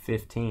auto to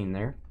 15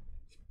 there.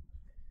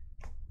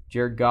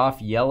 Jared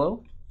Goff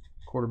yellow.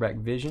 Quarterback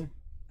vision.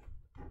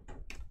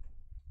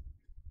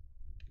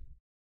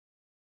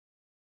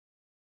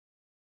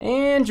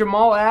 And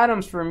Jamal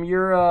Adams from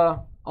your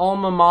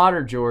alma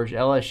mater, George,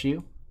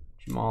 LSU.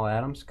 Jamal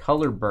Adams.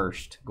 Color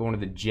burst going to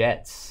the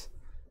Jets.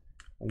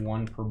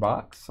 1 per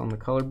box on the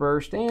color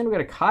burst. And we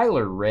got a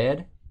Kyler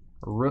red.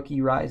 A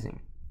rookie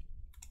rising.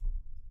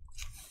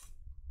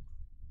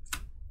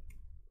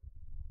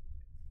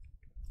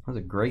 That was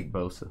a great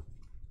Bosa.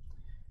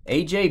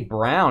 A.J.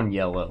 Brown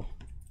yellow.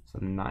 It's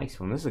a nice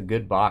one. This is a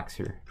good box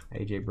here.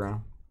 A.J.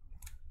 Brown.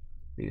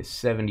 Be a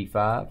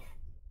 75.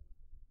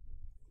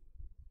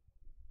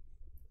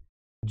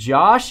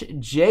 Josh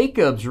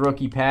Jacobs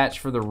rookie patch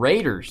for the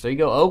Raiders. There you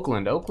go,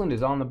 Oakland. Oakland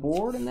is on the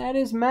board, and that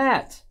is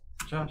Matt.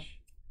 Josh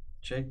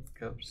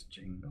Jacobs,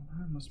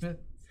 Jingleheimer Smith.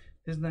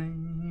 His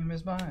name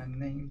is my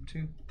name.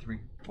 2, 3,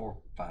 4,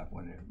 5.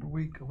 Whenever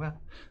we go out,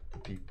 the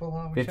people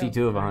always 52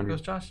 shout, of 100.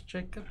 Goes Josh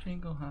Jacobs,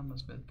 Jingleheimer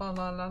Smith. La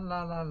la la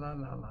la la la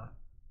la.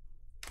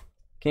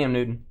 Cam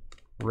Newton,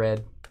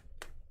 red.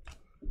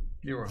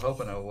 You were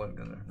hoping I wasn't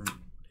gonna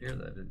hear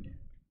that, didn't you?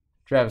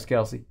 Travis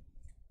Kelce.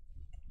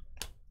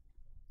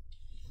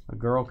 A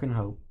girl can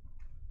hope.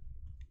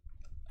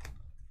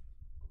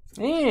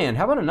 And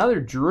how about another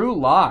Drew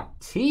Lock?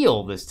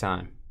 Teal this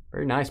time.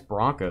 Very nice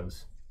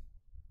Broncos.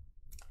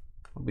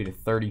 Will be to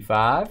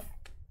 35.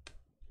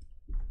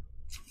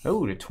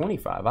 Oh, to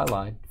 25. I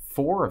lied.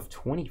 4 of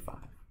 25.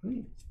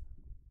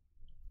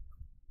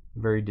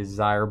 Very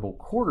desirable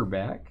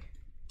quarterback.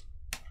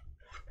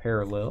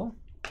 Parallel.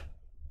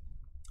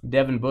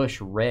 Devin Bush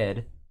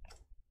red.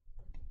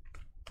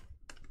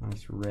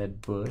 Nice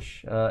red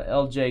Bush.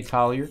 LJ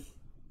Collier.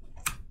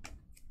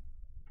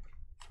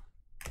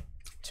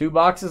 2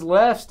 boxes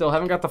left. Still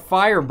haven't got the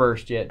fire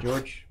burst yet,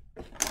 George.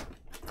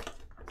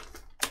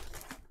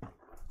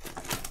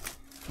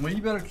 Well,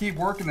 you better keep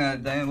working at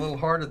it, Dan, a little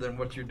harder than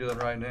what you're doing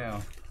right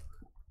now.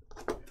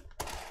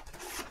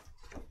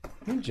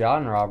 Me and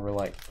John and Rob are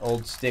like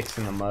old sticks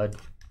in the mud.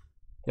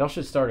 Y'all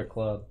should start a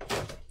club.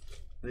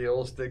 The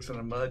Old Sticks in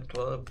the Mud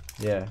Club?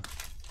 Yeah.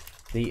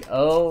 The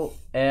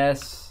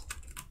OS...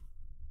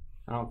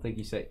 I don't think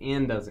you say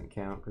N doesn't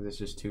count because it's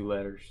just 2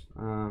 letters.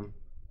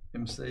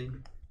 MC?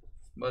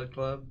 Mud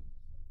Club?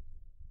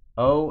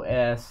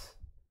 OS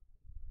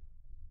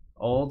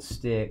Old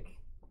Stick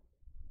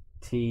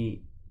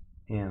TM.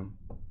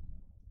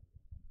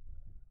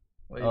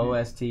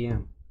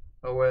 OSTM.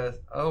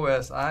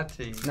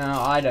 OSIT.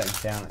 No, I don't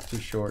count. It's too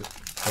short.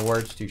 The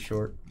word's too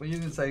short. Well, you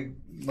didn't say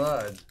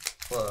Mud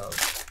Club.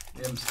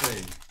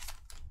 MC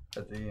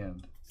at the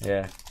end.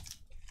 Yeah.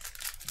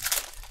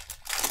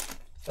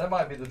 That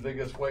might be the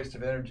biggest waste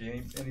of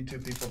energy any 2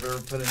 people have ever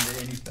put into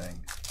anything.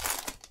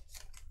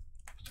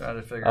 Trying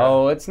to figure out.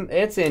 Oh, it's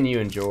in you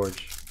and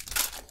George.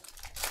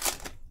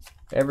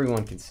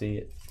 Everyone can see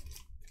it.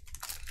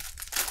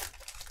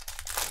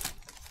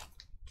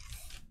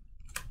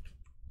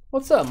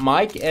 What's up,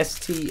 Mike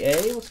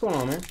STA? What's going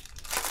on, man?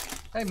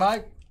 Hey,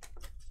 Mike.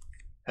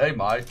 Hey,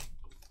 Mike.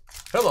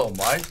 Hello,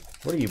 Mike.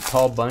 What are you,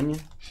 Paul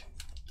Bunyan?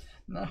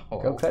 No.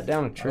 Go cut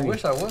down a tree. I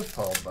wish I was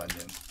Paul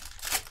Bunyan.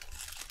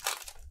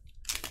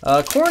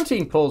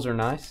 Quarantine pulls are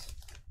nice.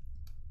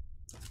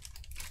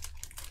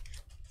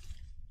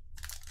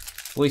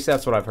 At least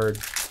that's what I've heard.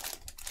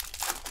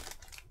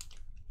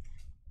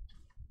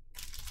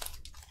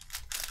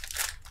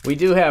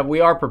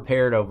 We are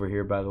prepared over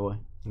here, by the way.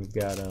 We've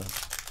got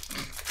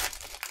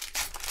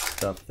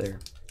stuff there.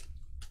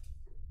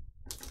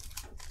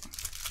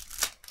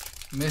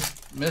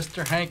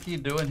 Mr. Hanky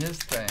doing his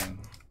thing.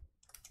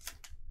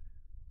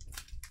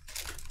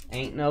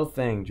 Ain't no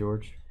thing,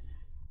 George.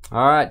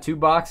 All right, 2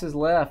 boxes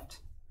left.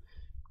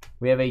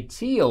 We have a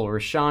teal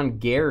Rashawn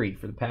Gary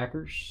for the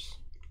Packers,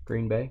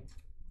 Green Bay.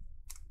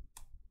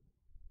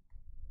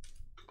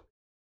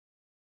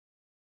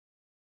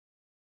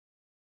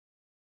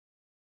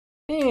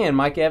 And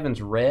Mike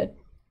Evans red.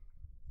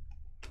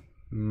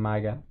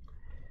 My guy.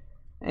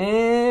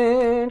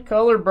 And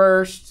color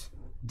burst.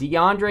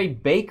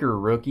 DeAndre Baker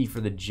rookie for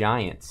the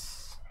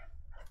Giants.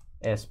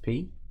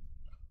 SP.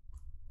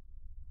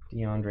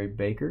 DeAndre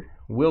Baker.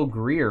 Will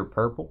Greer,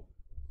 purple.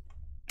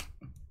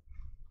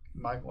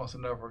 Mike wants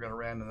to know if we're going to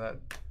random that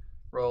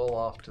roll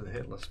off to the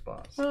hit list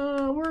spots.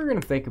 We're going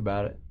to think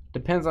about it.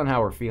 Depends on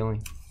how we're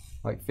feeling,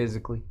 like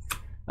physically.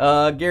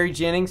 Gary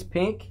Jennings,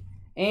 pink.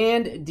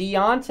 And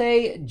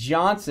Deontay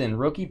Johnson,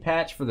 rookie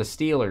patch for the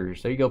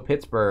Steelers. There you go,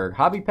 Pittsburgh.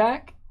 Hobby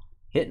pack,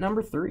 hit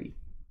number 3.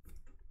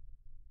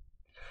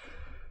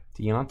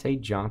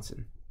 Deontay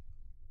Johnson.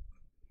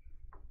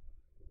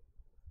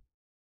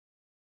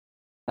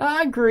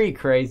 I agree,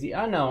 Crazy.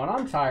 I know, and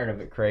I'm tired of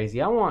it, Crazy.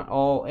 I want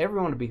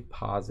everyone to be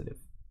positive.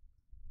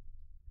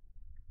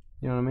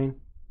 You know what I mean?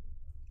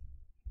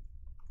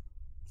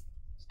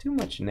 It's too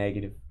much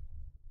negative.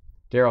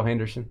 Darrell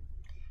Henderson.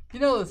 You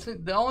know,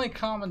 the only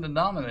common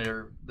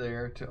denominator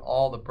there to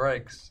all the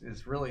breaks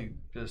is really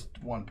just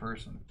one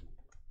person.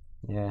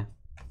 Yeah.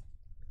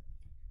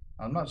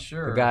 I'm not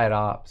sure. The guy at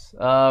Ops.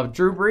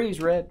 Drew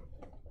Brees, red.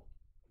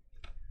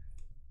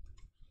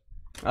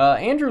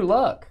 Andrew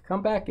Luck.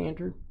 Come back,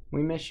 Andrew.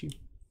 We miss you.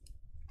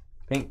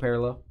 Pink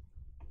parallel.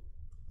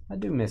 I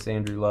do miss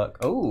Andrew Luck.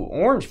 Oh,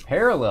 orange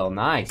parallel.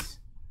 Nice.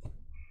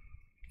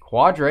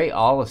 Quadre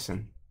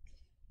Ollison.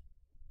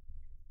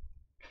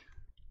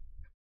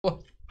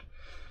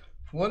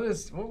 What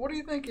do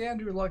you think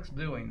Andrew Luck's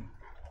doing?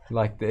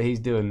 Like he's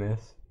doing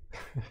this.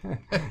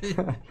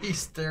 He's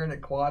staring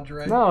at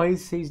Quadre. No,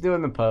 he's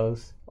doing the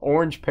pose.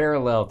 Orange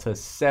parallel to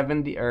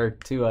 70 or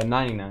to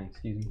 99.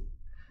 Excuse me.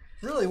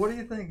 Really, what do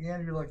you think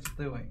Andrew Luck's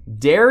doing?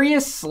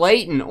 Darius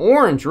Slayton,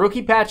 orange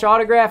rookie patch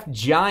autograph,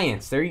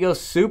 Giants. There you go,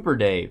 Super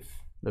Dave,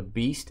 the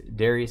beast,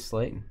 Darius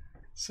Slayton.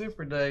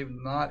 Super Dave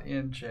not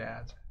in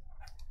chat.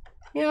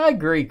 Yeah, I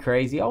agree,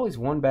 Crazy. Always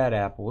one bad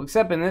apple,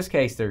 except in this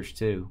case, there's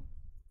 2.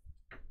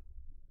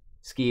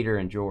 Skeeter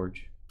and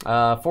George.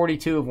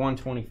 42 of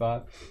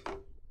 125.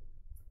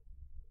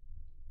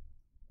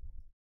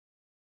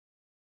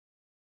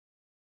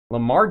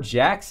 Lamar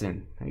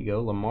Jackson. There you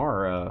go.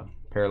 Lamar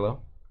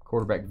parallel.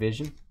 Quarterback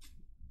vision.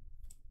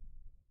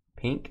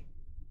 Pink.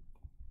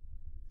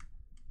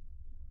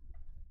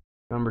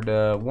 Numbered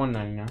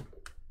 199.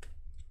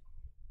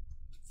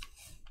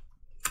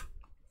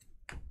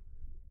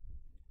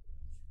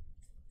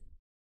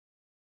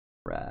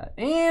 Right.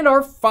 And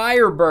our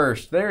fire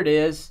burst. There it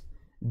is.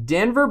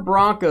 Denver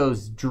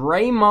Broncos,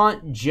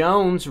 Draymond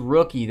Jones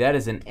rookie. That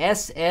is an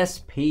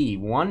SSP,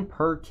 1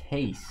 per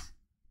case.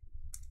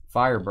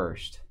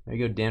 Fireburst. There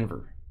you go,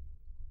 Denver.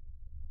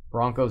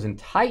 Broncos and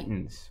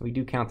Titans. We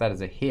do count that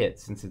as a hit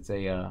since it's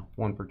a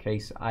 1 per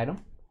case item.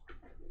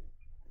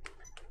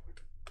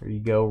 There you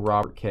go,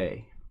 Robert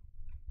K.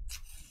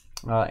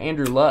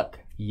 Andrew Luck,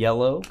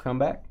 yellow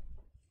comeback.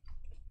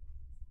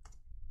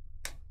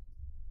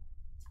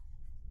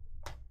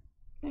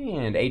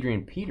 And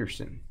Adrian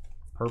Peterson,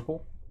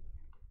 purple.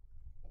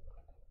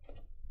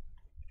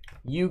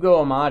 Hugo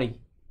Amadi.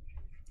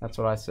 That's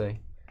what I say.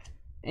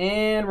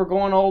 And we're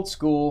going old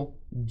school.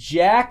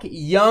 Jack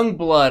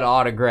Youngblood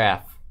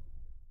autograph.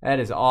 That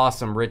is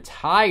awesome.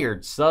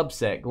 Retired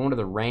subset going to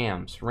the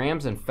Rams.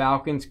 Rams and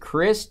Falcons.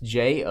 Chris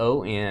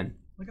J.O.N.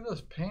 Look at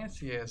those pants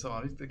he has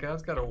on. The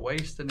guy's got a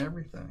waist and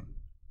everything.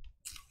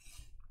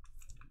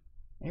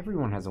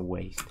 Everyone has a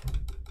waist.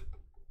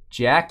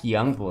 Jack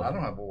Youngblood. I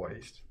don't have a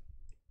waist.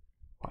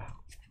 Wow.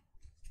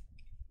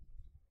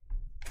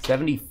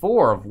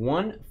 74 of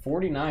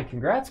 149.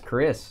 Congrats,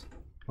 Chris.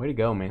 Way to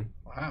go, man.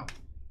 Wow.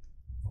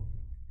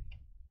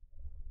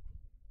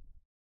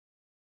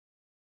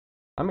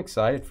 I'm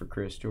excited for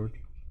Chris, George.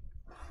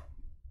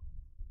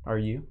 Are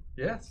you?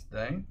 Yes,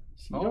 Dane.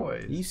 You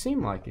Always. You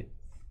seem like it.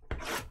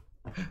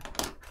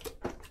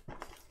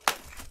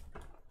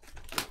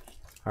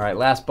 All right,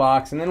 last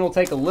box, and then we'll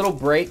take a little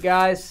break,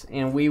 guys,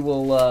 and we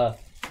will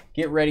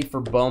get ready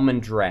for Bowman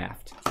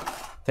Draft.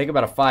 Take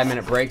about a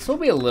 5-minute break, so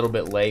we'll be a little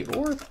bit late, but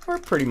we're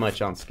pretty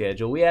much on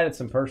schedule. We added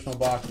some personal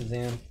boxes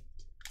in,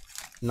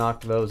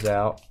 knocked those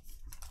out.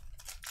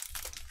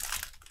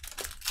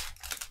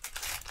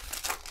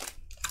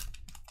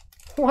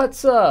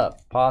 What's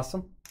up,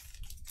 Possum?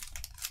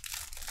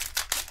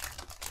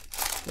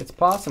 It's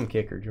Possum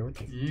Kicker,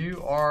 George.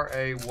 You are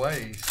a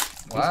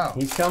waste. Wow.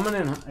 He's coming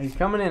in. He's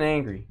coming in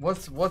angry.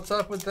 What's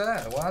up with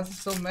that? Why is he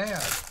so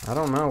mad? I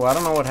don't know. I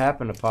don't know what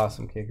happened to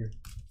Possum Kicker.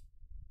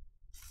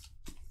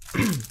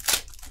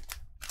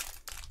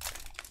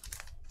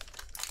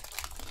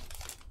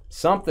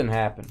 Something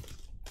happened.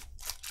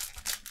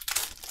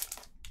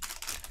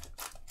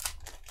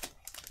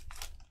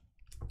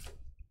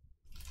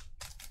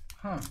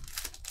 Huh.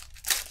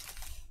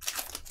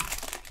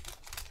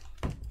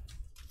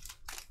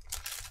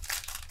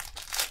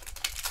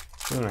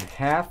 Doing a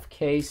half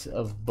case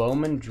of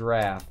Bowman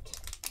Draft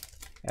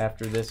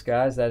after this,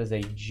 guys. That is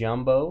a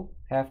jumbo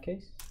half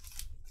case.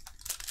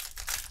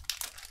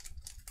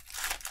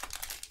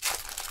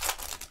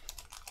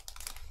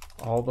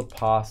 All the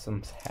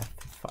possums have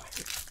to fire.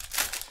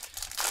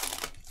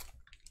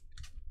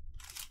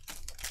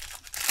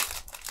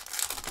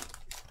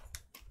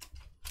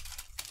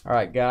 All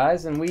right,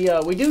 guys, and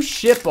we do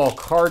ship all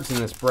cards in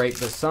this break,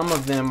 but some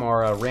of them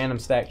are a random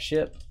stack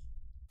ship.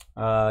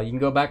 You can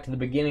go back to the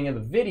beginning of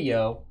the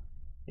video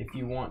if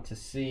you want to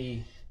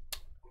see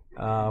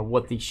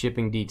what the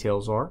shipping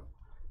details are.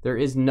 There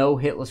is no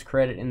hitless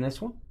credit in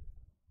this one.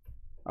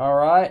 All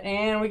right,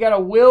 and we got a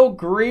Will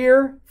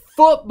Greer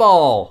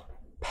football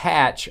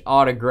patch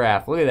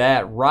autograph. Look at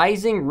that.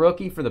 Rising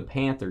rookie for the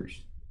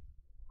Panthers.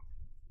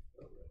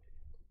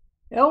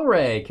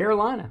 Elray,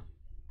 Carolina.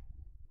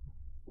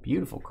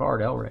 Beautiful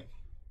card, Elray.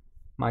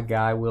 My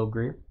guy, Will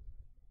Greer.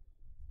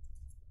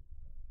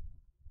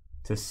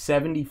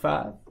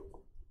 /75.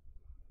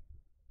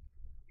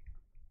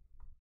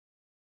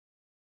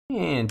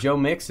 And Joe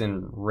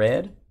Mixon,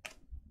 red.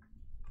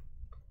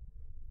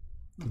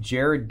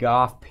 Jared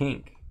Goff,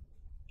 pink.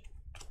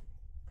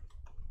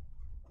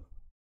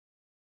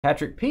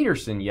 Patrick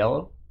Peterson,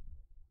 yellow.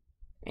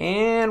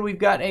 And we've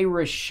got a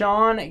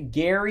Rashawn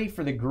Gary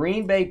for the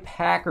Green Bay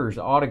Packers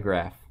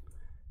autograph.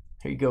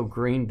 Here you go,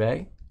 Green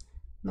Bay.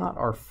 Not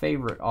our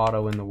favorite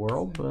auto in the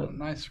world, but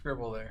nice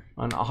scribble there.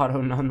 An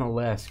auto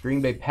nonetheless.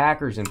 Green Bay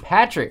Packers and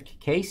Patrick,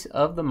 case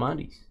of the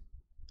Mondays.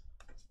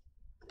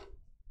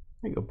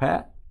 There you go,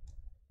 Pat.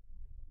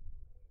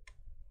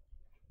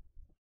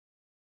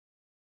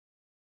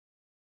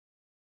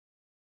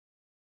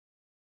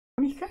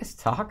 What are you guys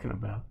talking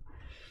about?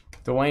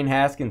 Dwayne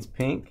Haskins,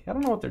 pink. I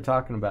don't know what they're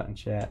talking about in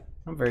chat.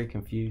 I'm very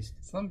confused.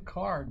 Some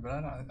card,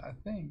 but I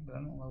think, but I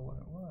don't know what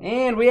it was.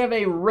 And we have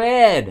a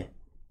red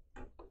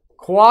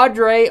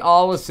Quadre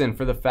Ollison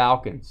for the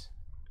Falcons.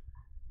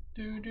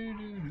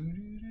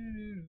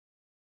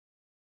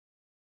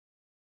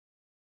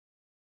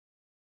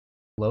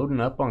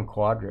 Loading up on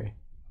Quadre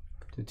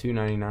to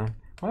 $2.99.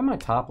 Why am I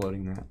top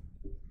loading that?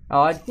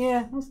 Oh,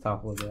 yeah, let's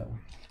top load that one.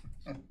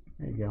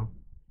 There you go.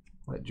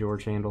 Let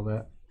George handle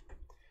that.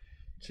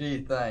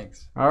 Gee,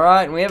 thanks. All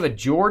right, and we have a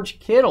George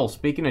Kittle.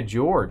 Speaking of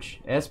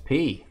George,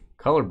 SP,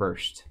 Color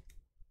Burst,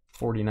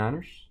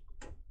 49ers.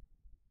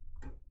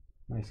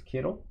 Nice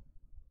Kittle.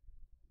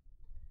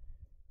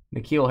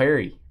 N'Keal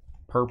Harry,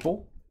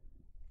 purple.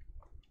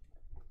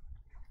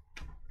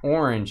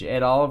 Orange,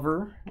 Ed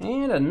Oliver.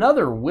 And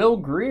another Will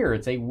Greer.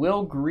 It's a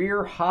Will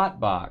Greer hot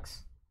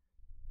box.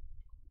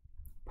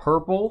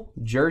 Purple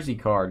jersey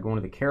card going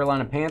to the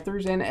Carolina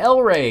Panthers. And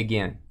Elray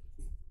again.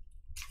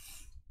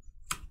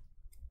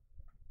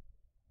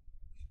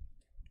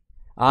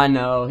 I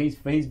know, he's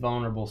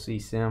vulnerable,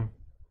 C-Sim.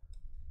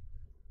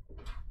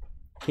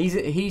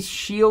 He's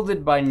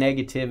shielded by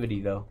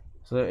negativity, though,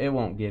 so it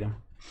won't get him.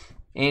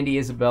 Andy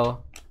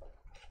Isabella.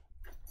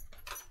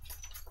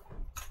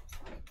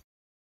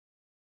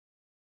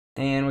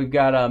 And we've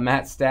got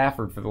Matt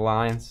Stafford for the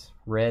Lions,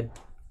 red.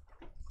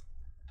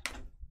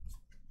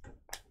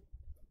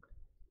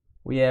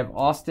 We have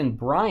Austin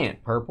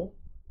Bryant, purple.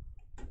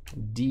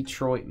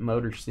 Detroit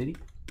Motor City.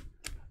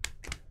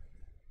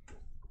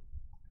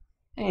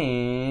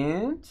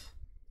 And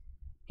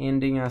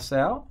ending us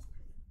out,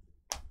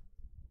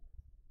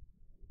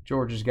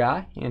 George's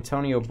guy,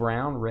 Antonio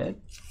Brown, red.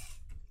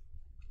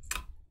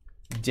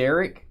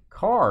 Derek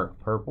Carr,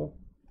 purple.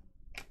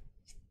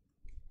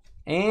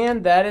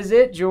 And that is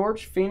it,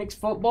 George. Phoenix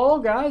football,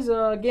 guys.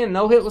 Again,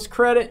 no hitless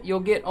credit.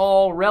 You'll get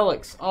all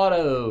relics,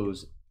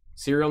 autos,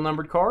 serial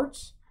numbered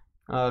cards,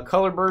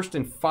 color burst,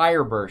 and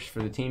fire burst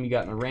for the team you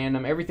got in the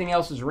random. Everything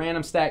else is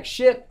random stack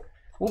ship.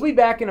 We'll be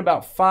back in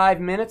about 5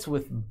 minutes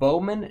with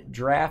Bowman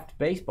Draft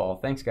Baseball.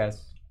 Thanks,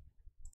 guys.